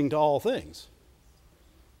choosing to all things.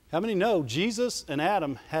 How many know Jesus and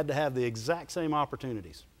Adam had to have the exact same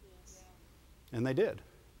opportunities? And they did.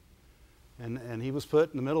 And He was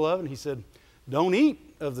put in the middle of it, and He said, don't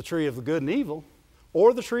eat of the tree of the good and evil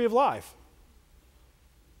or the tree of life.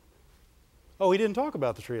 Oh, He didn't talk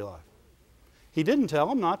about the tree of life. He didn't tell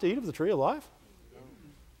them not to eat of the tree of life.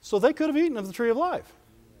 So they could have eaten of the tree of life.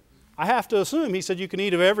 I have to assume He said you can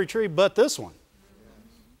eat of every tree but this one.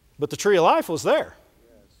 But the tree of life was there.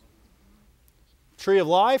 Tree of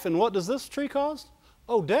life, and what does this tree cause?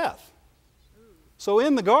 Oh, death. So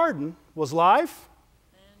in the garden was life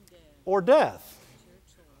or death.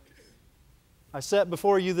 I set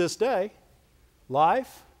before you this day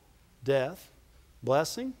life, death,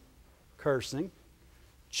 blessing, cursing.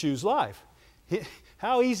 Choose life.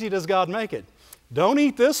 How easy does God make it? Don't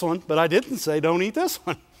eat this one, but I didn't say don't eat this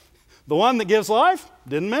one. The one that gives life,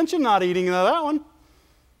 didn't mention not eating of that one.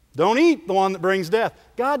 Don't eat the one that brings death.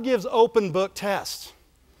 God gives open book tests.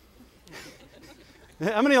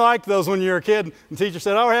 How many liked those when you were a kid and the teacher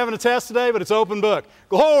said, oh, we're having a test today, but it's open book.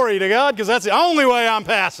 Glory to God, because that's the only way I'm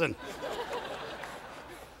passing.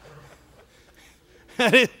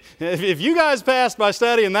 If you guys passed by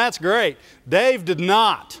studying, that's great. Dave did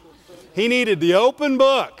not. He needed the open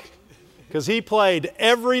book because he played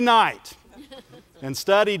every night and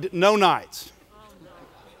studied no nights.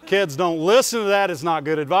 Kids, don't listen to that. It's not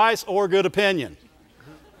good advice or good opinion.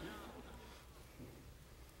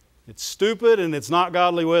 It's stupid and it's not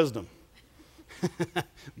godly wisdom.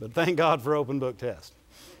 But thank God for open book test.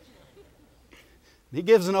 He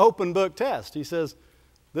gives an open book test. He says,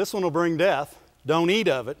 this one will bring death. Don't eat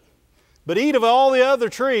of it. But eat of all the other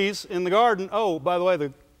trees in the garden. Oh, by the way,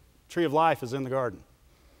 the tree of life is in the garden.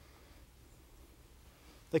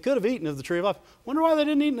 They could have eaten of the tree of life. Wonder why they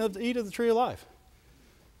didn't eat of the tree of life.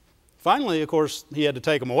 Finally, of course, He had to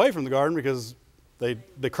take them away from the garden because they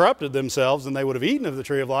corrupted themselves and they would have eaten of the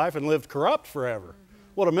tree of life and lived corrupt forever.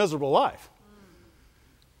 What a miserable life.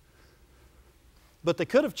 But they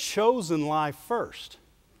could have chosen life first.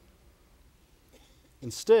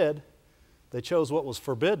 Instead, they chose what was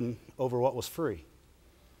forbidden over what was free.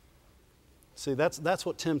 See, that's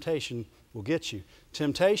what temptation will get you.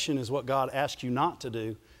 Temptation is what God asked you not to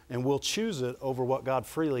do, and we'll choose it over what God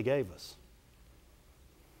freely gave us.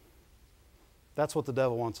 That's what the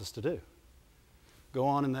devil wants us to do. Go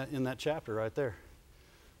on in that chapter right there.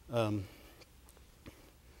 Well,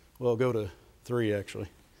 go to 3 actually.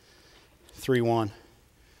 3:1.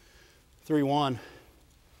 3:1.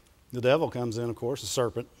 The devil comes in, of course, a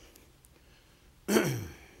serpent.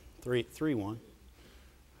 3:1.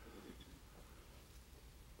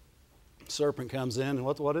 Serpent comes in, and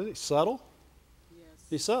what is he? Subtle? Yes.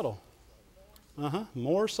 He's subtle.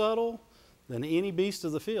 More subtle than any beast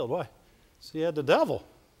of the field. Why? So he had the devil.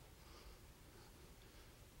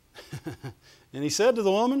 And he said to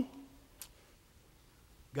the woman,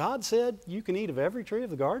 God said you can eat of every tree of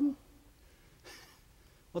the garden?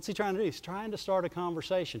 What's he trying to do? He's trying to start a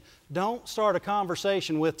conversation. Don't start a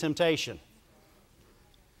conversation with temptation.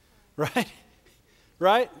 Right?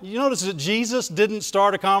 Right? You notice that Jesus didn't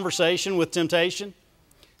start a conversation with temptation?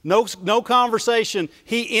 No conversation.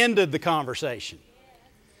 He ended the conversation.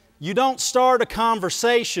 You don't start a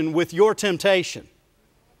conversation with your temptation.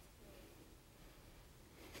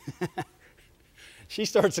 She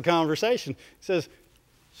starts a conversation. He says,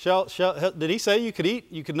 did He say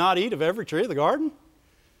you could not eat of every tree of the garden?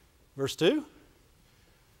 Verse 2.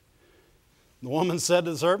 The woman said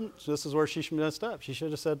to the serpent, this is where she messed up. She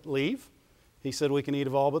should have said, leave. He said, we can eat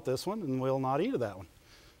of all but this one, and we'll not eat of that one.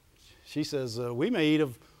 She says, we may eat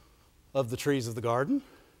of the trees of the garden.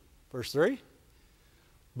 Verse 3.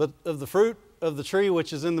 But of the fruit of the tree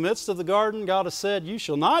which is in the midst of the garden, God has said, you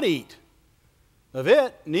shall not eat of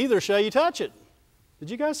it, neither shall you touch it. Did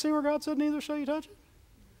you guys see where God said, neither shall you touch it?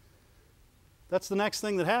 That's the next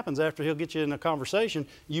thing that happens after He'll get you in a conversation.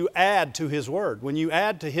 You add to His word. When you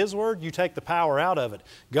add to His word, you take the power out of it.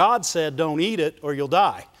 God said, don't eat it or you'll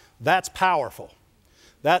die. That's powerful.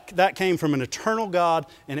 That came from an eternal God,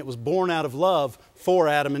 and it was born out of love for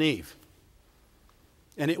Adam and Eve.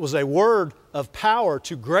 And it was a word of power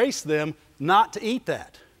to grace them not to eat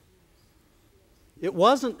that. It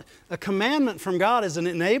wasn't a commandment from God as an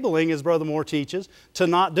enabling, as Brother Moore teaches, to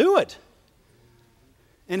not do it.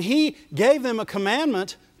 And He gave them a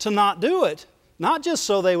commandment to not do it, not just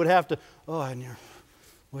so they would have to, I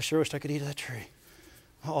sure wished I could eat that tree.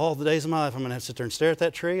 All the days of my life I'm going to have to sit there and stare at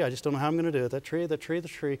that tree. I just don't know how I'm going to do it. That tree, the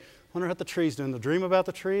tree. Wonder what the tree's doing. To dream about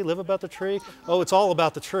the tree, live about the tree. Oh, it's all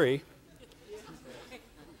about the tree.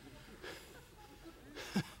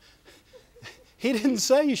 He didn't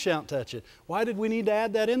say you shan't touch it. Why did we need to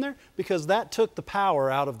add that in there? Because that took the power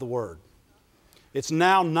out of the Word. It's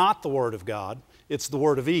now not the Word of God. It's the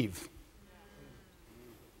Word of Eve.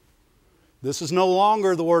 This is no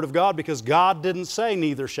longer the Word of God because God didn't say,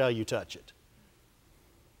 neither shall you touch it.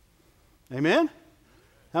 Amen?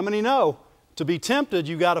 How many know to be tempted,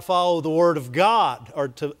 you got to follow the Word of God, or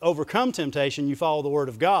to overcome temptation, you follow the Word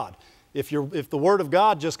of God. If the Word of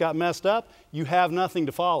God just got messed up, you have nothing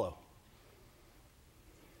to follow.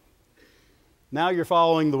 Now you're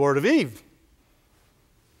following the Word of Eve.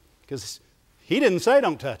 Because He didn't say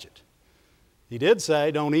don't touch it. He did say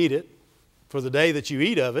don't eat it. For the day that you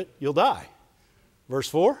eat of it, you'll die. Verse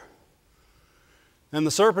 4. And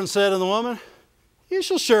the serpent said to the woman, you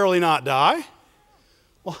shall surely not die.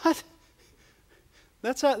 What?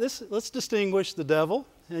 Let's distinguish the devil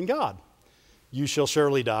and God. You shall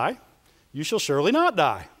surely die. You shall surely not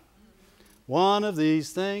die. One of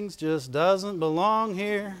these things just doesn't belong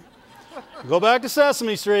here. Go back to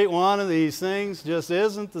Sesame Street. One of these things just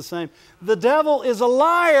isn't the same. The devil is a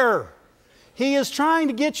liar. He is trying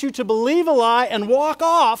to get you to believe a lie and walk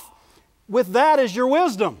off with that as your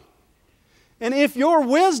wisdom. And if your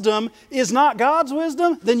wisdom is not God's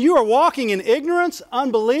wisdom, then you are walking in ignorance,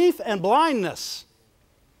 unbelief, and blindness.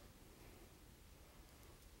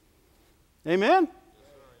 Amen?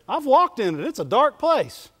 I've walked in it. It's a dark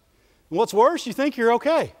place. And what's worse, you think you're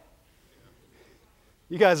okay.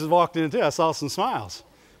 You guys have walked in it too. I saw some smiles.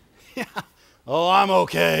 Yeah. Oh, I'm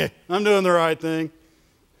okay. I'm doing the right thing.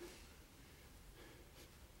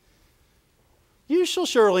 You shall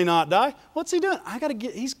surely not die. What's he doing?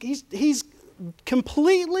 He's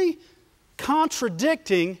completely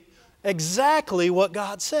contradicting exactly what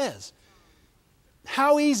God says.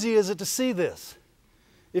 How easy is it to see this?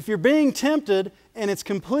 If you're being tempted and it's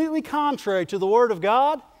completely contrary to the Word of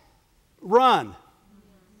God, run.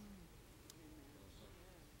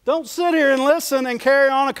 Don't sit here and listen and carry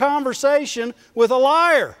on a conversation with a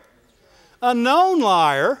liar. A known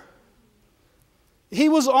liar. He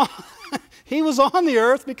was on the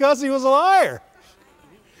earth because he was a liar.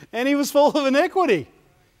 And he was full of iniquity.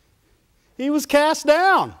 He was cast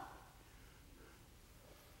down.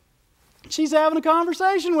 She's having a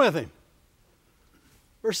conversation with him.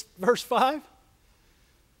 Verse 5.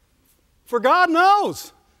 For God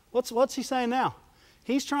knows. What's he saying now?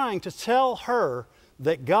 He's trying to tell her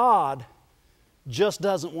that God just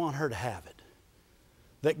doesn't want her to have it.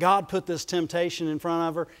 That God put this temptation in front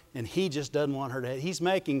of her and He just doesn't want her to have it. He's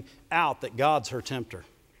making out that God's her tempter.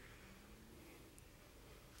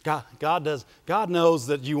 God knows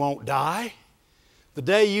that you won't die. The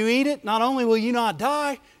day you eat it, not only will you not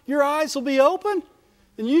die, your eyes will be open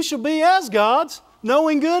and you shall be as gods,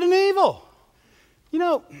 knowing good and evil. You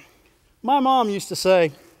know, my mom used to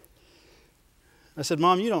say, I said,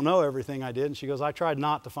 Mom, you don't know everything I did. And she goes, I tried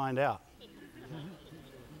not to find out.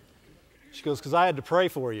 She goes, because I had to pray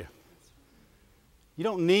for you. You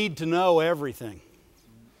don't need to know everything.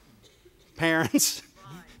 Parents,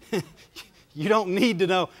 you don't need to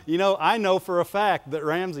know. You know, I know for a fact that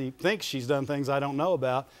Ramsey thinks she's done things I don't know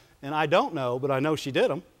about. And I don't know, but I know she did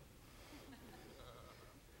them.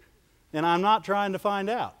 And I'm not trying to find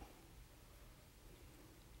out.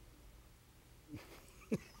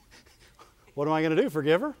 What am I going to do?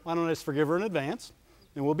 Forgive her? Why don't I just forgive her in advance?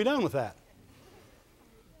 And we'll be done with that.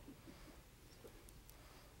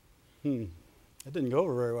 That didn't go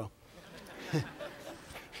over very well.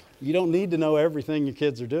 You don't need to know everything your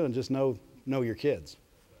kids are doing. Just know your kids.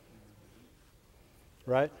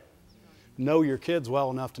 Right? Know your kids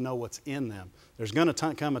well enough to know what's in them. There's going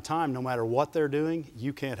to come a time, no matter what they're doing,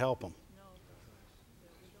 you can't help them.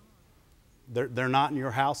 They're not in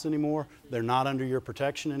your house anymore. They're not under your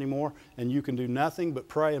protection anymore. And you can do nothing but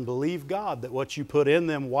pray and believe God that what you put in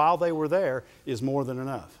them while they were there is more than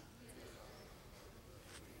enough.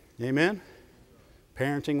 Amen?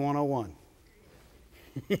 Parenting 101.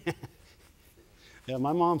 Yeah,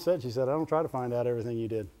 my mom said, she said, I don't try to find out everything you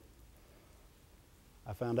did.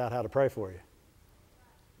 I found out how to pray for you.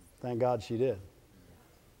 Thank God she did.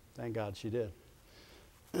 Thank God she did.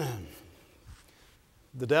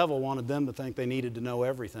 The devil wanted them to think they needed to know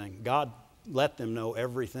everything. God let them know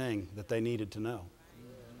everything that they needed to know.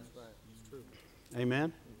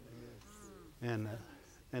 Amen?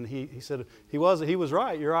 And he said, he was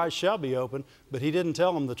right, your eyes shall be open, but he didn't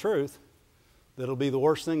tell them the truth, that it'll be the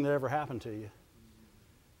worst thing that ever happened to you.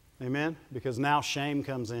 Amen? Because now shame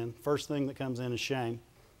comes in. First thing that comes in is shame.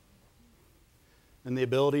 And the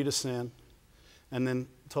ability to sin. And then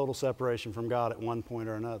total separation from God at one point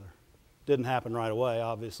or another. Didn't happen right away,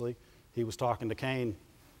 obviously. He was talking to Cain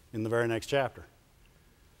in the very next chapter.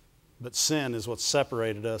 But sin is what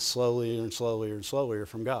separated us slowly and slowly and slowly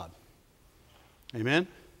from God. Amen?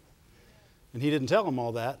 And he didn't tell them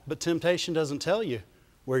all that. But temptation doesn't tell you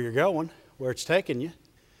where you're going, where it's taking you.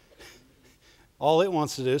 All it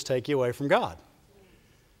wants to do is take you away from God.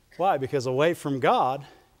 Why? Because away from God,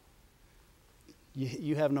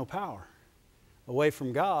 you have no power. Away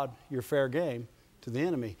from God, you're fair game to the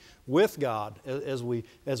enemy. With God, as we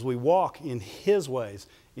walk in His ways,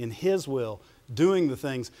 in His will, doing the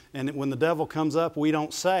things, and when the devil comes up, we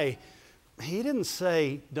don't say, He didn't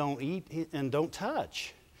say don't eat and don't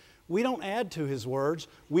touch. We don't add to His words.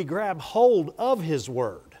 We grab hold of His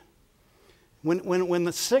word. When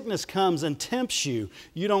the sickness comes and tempts you,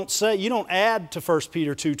 you don't add to 1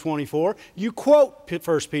 Peter 2:24. You quote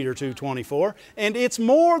 1 Peter 2:24, and it's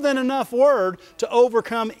more than enough word to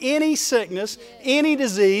overcome any sickness, any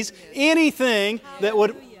disease, anything that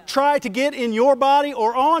would try to get in your body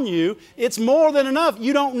or on you. It's more than enough.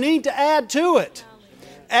 You don't need to add to it.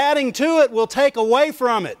 Adding to it will take away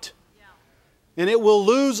from it, and it will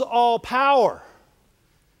lose all power.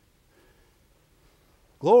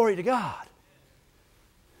 Glory to God.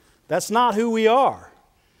 That's not who we are.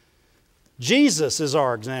 Jesus is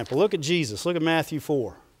our example. Look at Jesus. Look at Matthew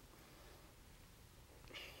 4.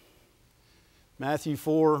 Matthew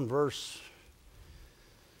 4 and verse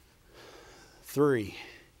 3.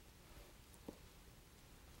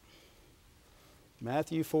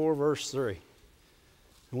 Matthew 4 verse 3.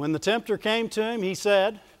 And when the tempter came to him, he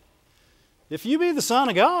said, "If you be the Son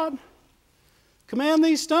of God, command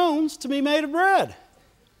these stones to be made of bread."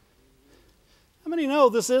 How many know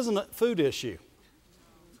this isn't a food issue?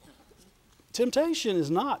 Temptation is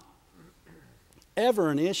not ever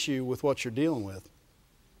an issue with what you're dealing with.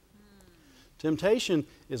 Temptation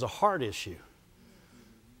is a heart issue.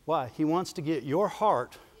 Why? He wants to get your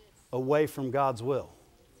heart away from God's will.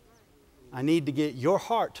 I need to get your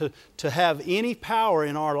heart to have any power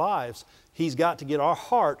in our lives. He's got to get our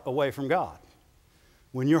heart away from God.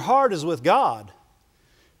 When your heart is with God,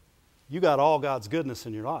 you got all God's goodness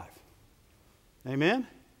in your life. Amen?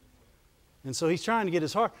 And so he's trying to get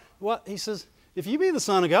his heart. What? He says, if you be the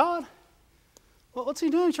Son of God, well, what's he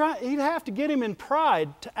doing? He'd have to get him in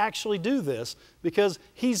pride to actually do this, because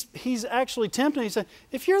he's actually tempting. He said,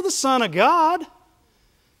 if you're the Son of God,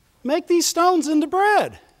 make these stones into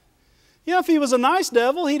bread. You know, if he was a nice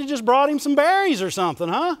devil, he'd have just brought him some berries or something,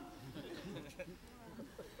 huh?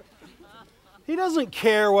 He doesn't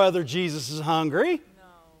care whether Jesus is hungry.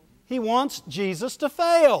 He wants Jesus to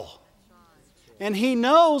fail. And he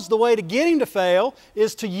knows the way to get him to fail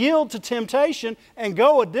is to yield to temptation and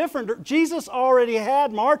go a different. Jesus already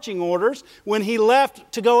had marching orders when he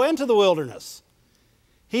left to go into the wilderness.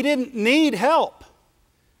 He didn't need help.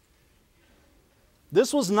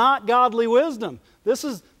 This was not godly wisdom. This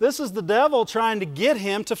is the devil trying to get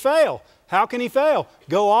him to fail. How can he fail?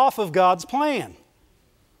 Go off of God's plan.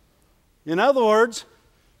 In other words,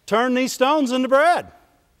 turn these stones into bread.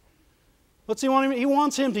 What's he want him? He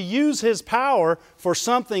wants him to use his power for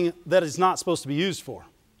something that is not supposed to be used for.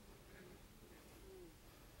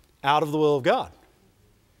 Out of the will of God.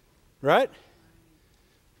 Right?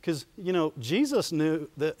 Because, you know, Jesus knew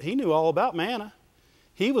that he knew all about manna.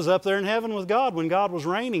 He was up there in heaven with God when God was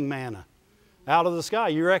raining manna out of the sky.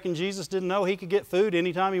 You reckon Jesus didn't know he could get food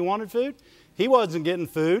anytime he wanted food? He wasn't getting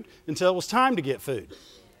food until it was time to get food.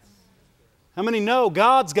 How many know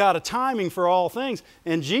God's got a timing for all things?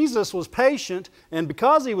 And Jesus was patient, and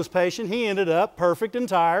because he was patient, he ended up perfect,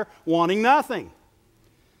 entire, wanting nothing.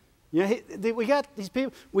 You know, we got these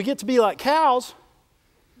people, we get to be like cows,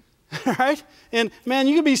 right? And man,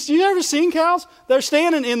 you ever seen cows? They're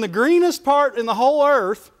standing in the greenest part in the whole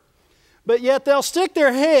earth, but yet they'll stick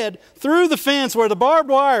their head through the fence where the barbed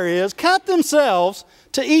wire is, cut themselves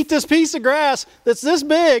to eat this piece of grass that's this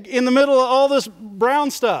big in the middle of all this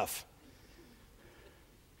brown stuff.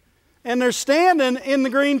 And they're standing in the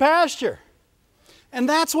green pasture. And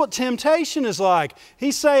that's what temptation is like.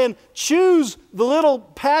 He's saying, choose the little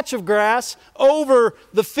patch of grass over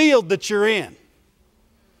the field that you're in.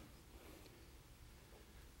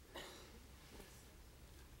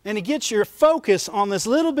 And he gets your focus on this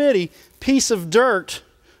little bitty piece of dirt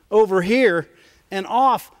over here and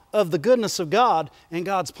off of the goodness of God and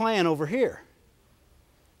God's plan over here?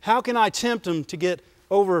 How can I tempt them to get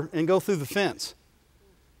over and go through the fence?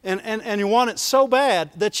 And you want it so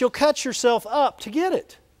bad that you'll cut yourself up to get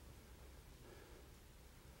it.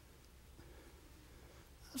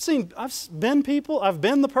 I've been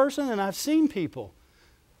the person, and I've seen people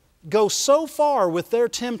go so far with their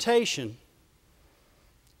temptation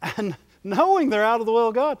and knowing they're out of the will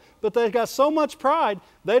of God, but they've got so much pride,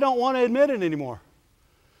 they don't want to admit it anymore.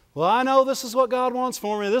 Well, I know this is what God wants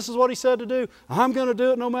for me. This is what He said to do. I'm going to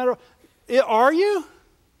do it no matter what. Are you?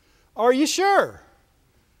 Are you sure?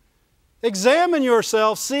 Examine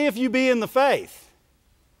yourself, see if you be in the faith.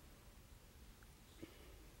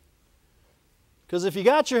 Because if you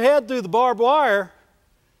got your head through the barbed wire,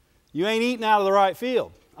 you ain't eating out of the right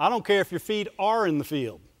field. I don't care if your feet are in the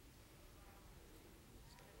field.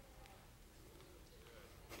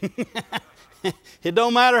 It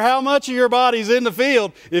don't matter how much of your body's in the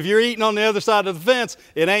field. If you're eating on the other side of the fence,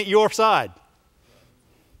 it ain't your side.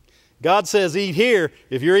 God says eat here.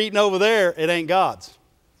 If you're eating over there, it ain't God's.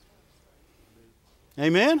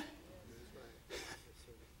 Amen?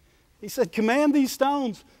 He said, command these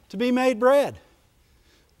stones to be made bread.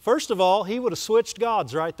 First of all, He would have switched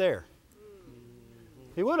gods right there.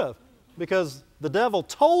 He would have. Because the devil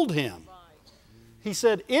told him. He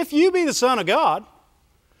said, if you be the Son of God,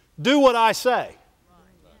 do what I say.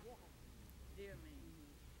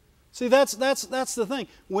 See, that's the thing.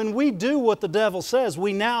 When we do what the devil says,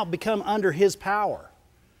 we now become under his power.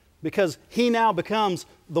 Because he now becomes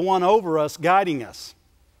the one over us, guiding us.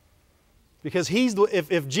 Because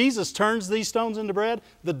if Jesus turns these stones into bread,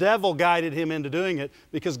 the devil guided him into doing it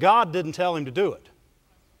because God didn't tell him to do it.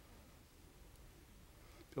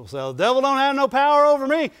 People say, the devil don't have no power over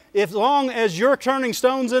me. As long as you're turning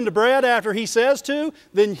stones into bread after he says to,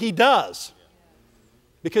 then he does.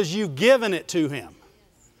 Because you've given it to him.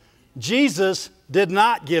 Jesus did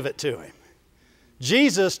not give it to him.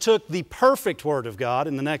 Jesus took the perfect Word of God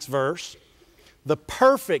in the next verse, the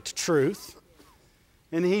perfect truth,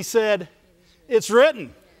 and He said, it's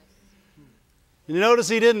written. And you notice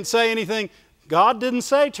He didn't say anything. God didn't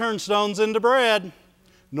say turn stones into bread,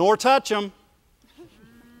 nor touch them.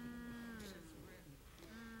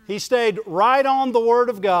 He stayed right on the Word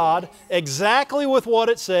of God, exactly with what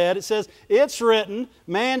it said. It says, it's written,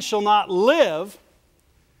 man shall not live.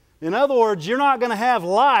 In other words, you're not going to have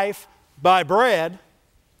life by bread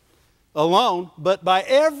alone, but by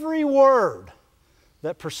every word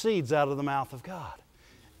that proceeds out of the mouth of God.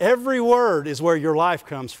 Every word is where your life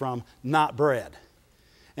comes from, not bread.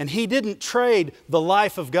 And He didn't trade the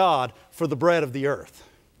life of God for the bread of the earth.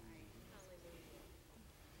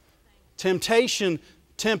 Temptation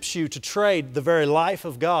tempts you to trade the very life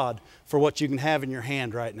of God for what you can have in your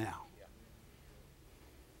hand right now.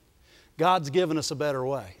 God's given us a better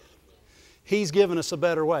way. He's given us a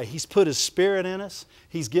better way. He's put His Spirit in us.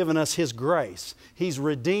 He's given us His grace. He's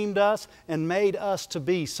redeemed us and made us to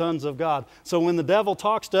be sons of God. So when the devil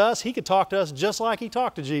talks to us, he could talk to us just like he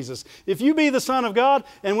talked to Jesus. If you be the Son of God,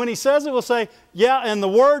 and when he says it, we'll say, yeah, and the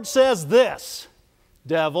Word says this,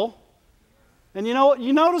 devil. And you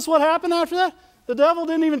notice what happened after that? The devil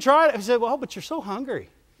didn't even try it. He said, well, but you're so hungry.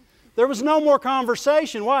 There was no more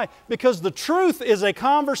conversation. Why? Because the truth is a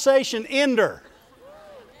conversation ender.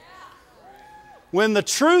 When the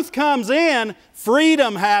truth comes in,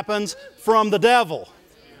 freedom happens from the devil.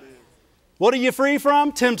 What are you free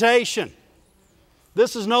from? Temptation.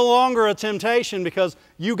 This is no longer a temptation because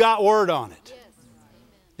you got Word on it.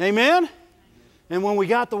 Amen? And when we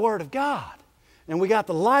got the Word of God and we got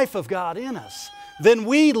the life of God in us, then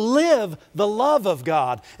we live the love of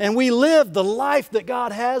God and we live the life that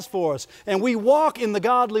God has for us and we walk in the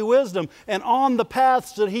godly wisdom and on the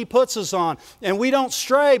paths that He puts us on and we don't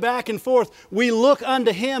stray back and forth. We look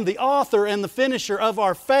unto Him, the author and the finisher of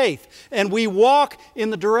our faith, and we walk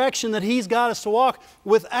in the direction that He's got us to walk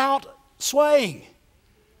without swaying.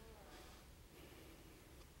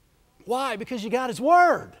 Why? Because you got His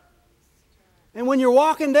Word. And when you're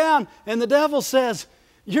walking down and the devil says,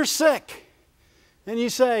 you're sick, and you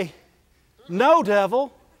say, no,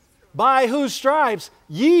 devil, by whose stripes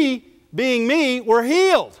ye, being me, were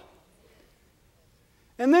healed.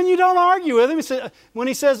 And then you don't argue with him. When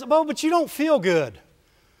he says, oh, but you don't feel good.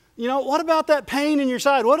 You know, what about that pain in your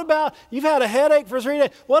side? What about, you've had a headache for 3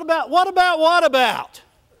 days. What about? What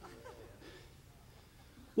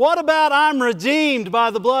about I'm redeemed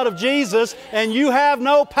by the blood of Jesus and you have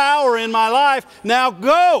no power in my life? Now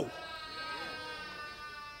go.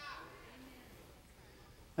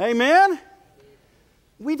 Amen?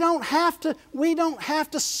 We don't have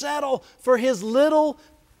to settle for His little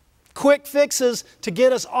quick fixes to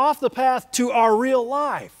get us off the path to our real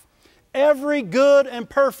life. Every good and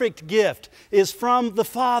perfect gift is from the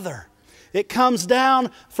Father. It comes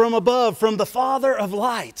down from above, from the Father of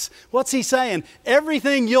lights. What's He saying?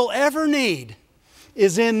 Everything you'll ever need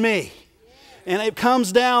is in me. And it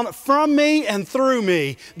comes down from me and through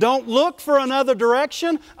me. Don't look for another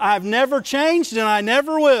direction. I've never changed and I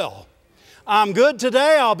never will. I'm good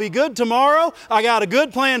today, I'll be good tomorrow. I got a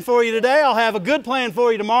good plan for you today, I'll have a good plan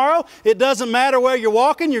for you tomorrow. It doesn't matter where you're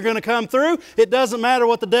walking, you're going to come through. It doesn't matter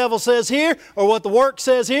what the devil says here, or what the work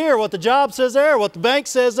says here, or what the job says there, or what the bank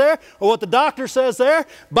says there, or what the doctor says there.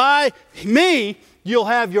 By me, you'll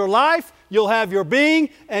have your life, you'll have your being,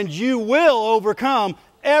 and you will overcome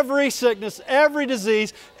every sickness, every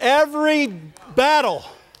disease, every battle.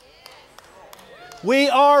 We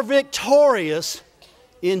are victorious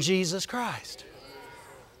in Jesus Christ.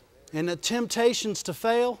 And the temptations to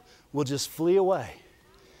fail will just flee away.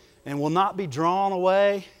 And will not be drawn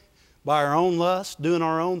away by our own lust, doing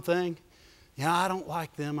our own thing. You know, I don't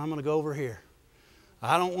like them, I'm going to go over here.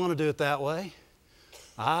 I don't want to do it that way.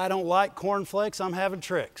 I don't like cornflakes, I'm having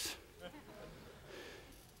tricks.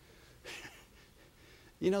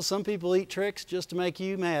 You know, some people eat tricks just to make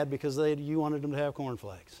you mad because you wanted them to have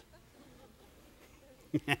cornflakes.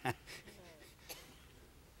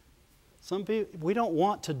 Some people, we don't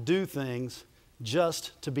want to do things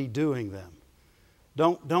just to be doing them.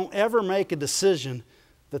 Don't ever make a decision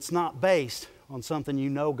that's not based on something you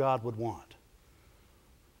know God would want.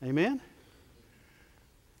 Amen?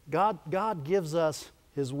 God gives us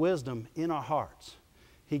His wisdom in our hearts.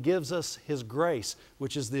 He gives us His grace,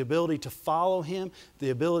 which is the ability to follow Him.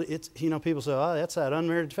 The ability, people say, oh, that's that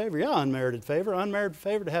unmerited favor. Yeah, unmerited favor. Unmerited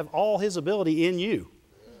favor to have all His ability in you.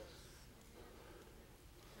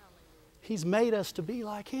 He's made us to be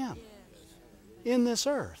like Him in this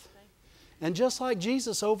earth. And just like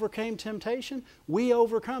Jesus overcame temptation, we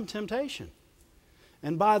overcome temptation.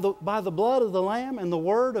 And by the blood of the Lamb and the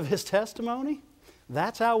word of His testimony,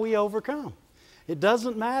 that's how we overcome. It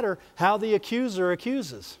doesn't matter how the accuser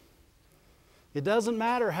accuses. It doesn't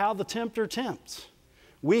matter how the tempter tempts.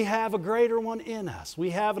 We have a greater one in us.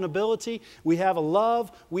 We have an ability, we have a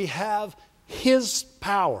love, we have His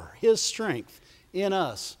power, His strength in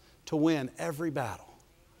us to win every battle.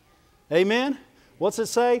 Amen? What's it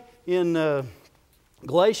say in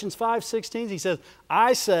Galatians 5:16? He says,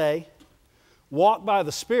 I say, walk by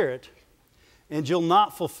the Spirit, and you'll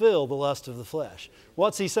not fulfill the lust of the flesh.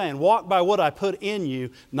 What's he saying? Walk by what I put in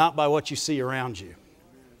you, not by what you see around you.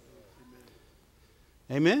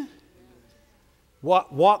 Amen?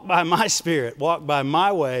 Walk by my Spirit. Walk by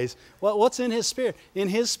my ways. Well, what's in His Spirit? In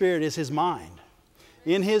His Spirit is His mind.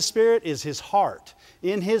 In His Spirit is His heart.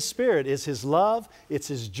 In His Spirit is His love, it's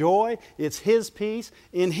His joy, it's His peace.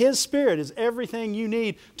 In His Spirit is everything you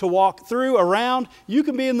need to walk through, around. You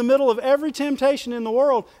can be in the middle of every temptation in the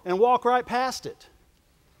world and walk right past it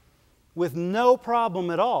with no problem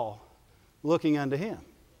at all looking unto Him.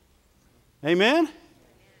 Amen?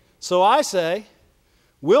 So I say,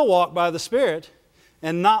 we'll walk by the Spirit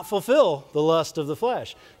and not fulfill the lust of the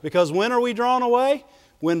flesh. Because when are we drawn away?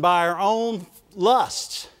 When by our own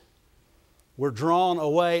lusts, we're drawn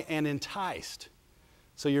away and enticed.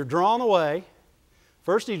 So you're drawn away.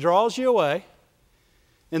 First He draws you away,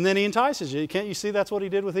 and then He entices you. Can't you see that's what He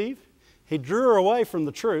did with Eve? He drew her away from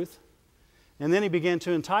the truth, and then He began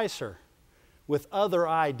to entice her with other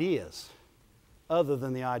ideas other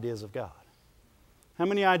than the ideas of God. How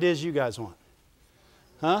many ideas you guys want?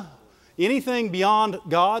 Huh? Anything beyond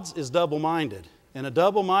God's is double-minded, and a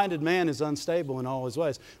double-minded man is unstable in all his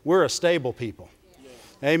ways. We're a stable people.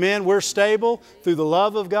 Amen. We're stable through the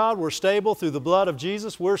love of God. We're stable through the blood of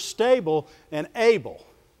Jesus. We're stable and able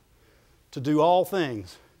to do all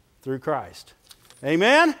things through Christ.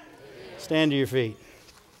 Amen? Amen. Stand to your feet.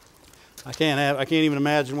 I can't even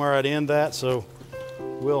imagine where I'd end that, so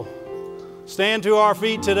we'll stand to our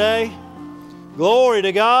feet today. Glory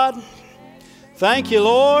to God. Thank you,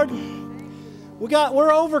 Lord. We're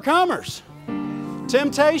overcomers.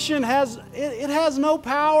 Temptation has no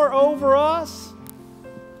power over us.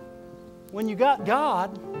 When you got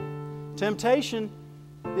God, temptation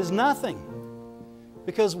is nothing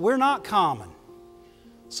because we're not common.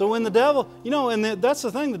 So when the devil, that's the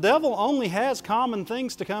thing, the devil only has common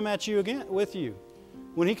things to come at you with you.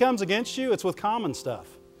 When he comes against you, it's with common stuff.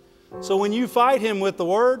 So when you fight him with the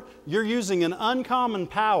Word, you're using an uncommon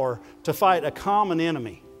power to fight a common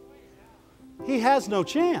enemy. He has no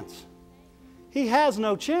chance. He has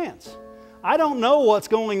no chance. I don't know what's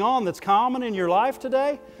going on that's common in your life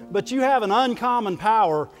today, but you have an uncommon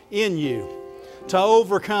power in you to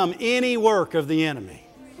overcome any work of the enemy.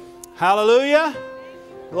 Hallelujah.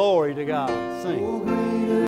 Glory to God. Sing.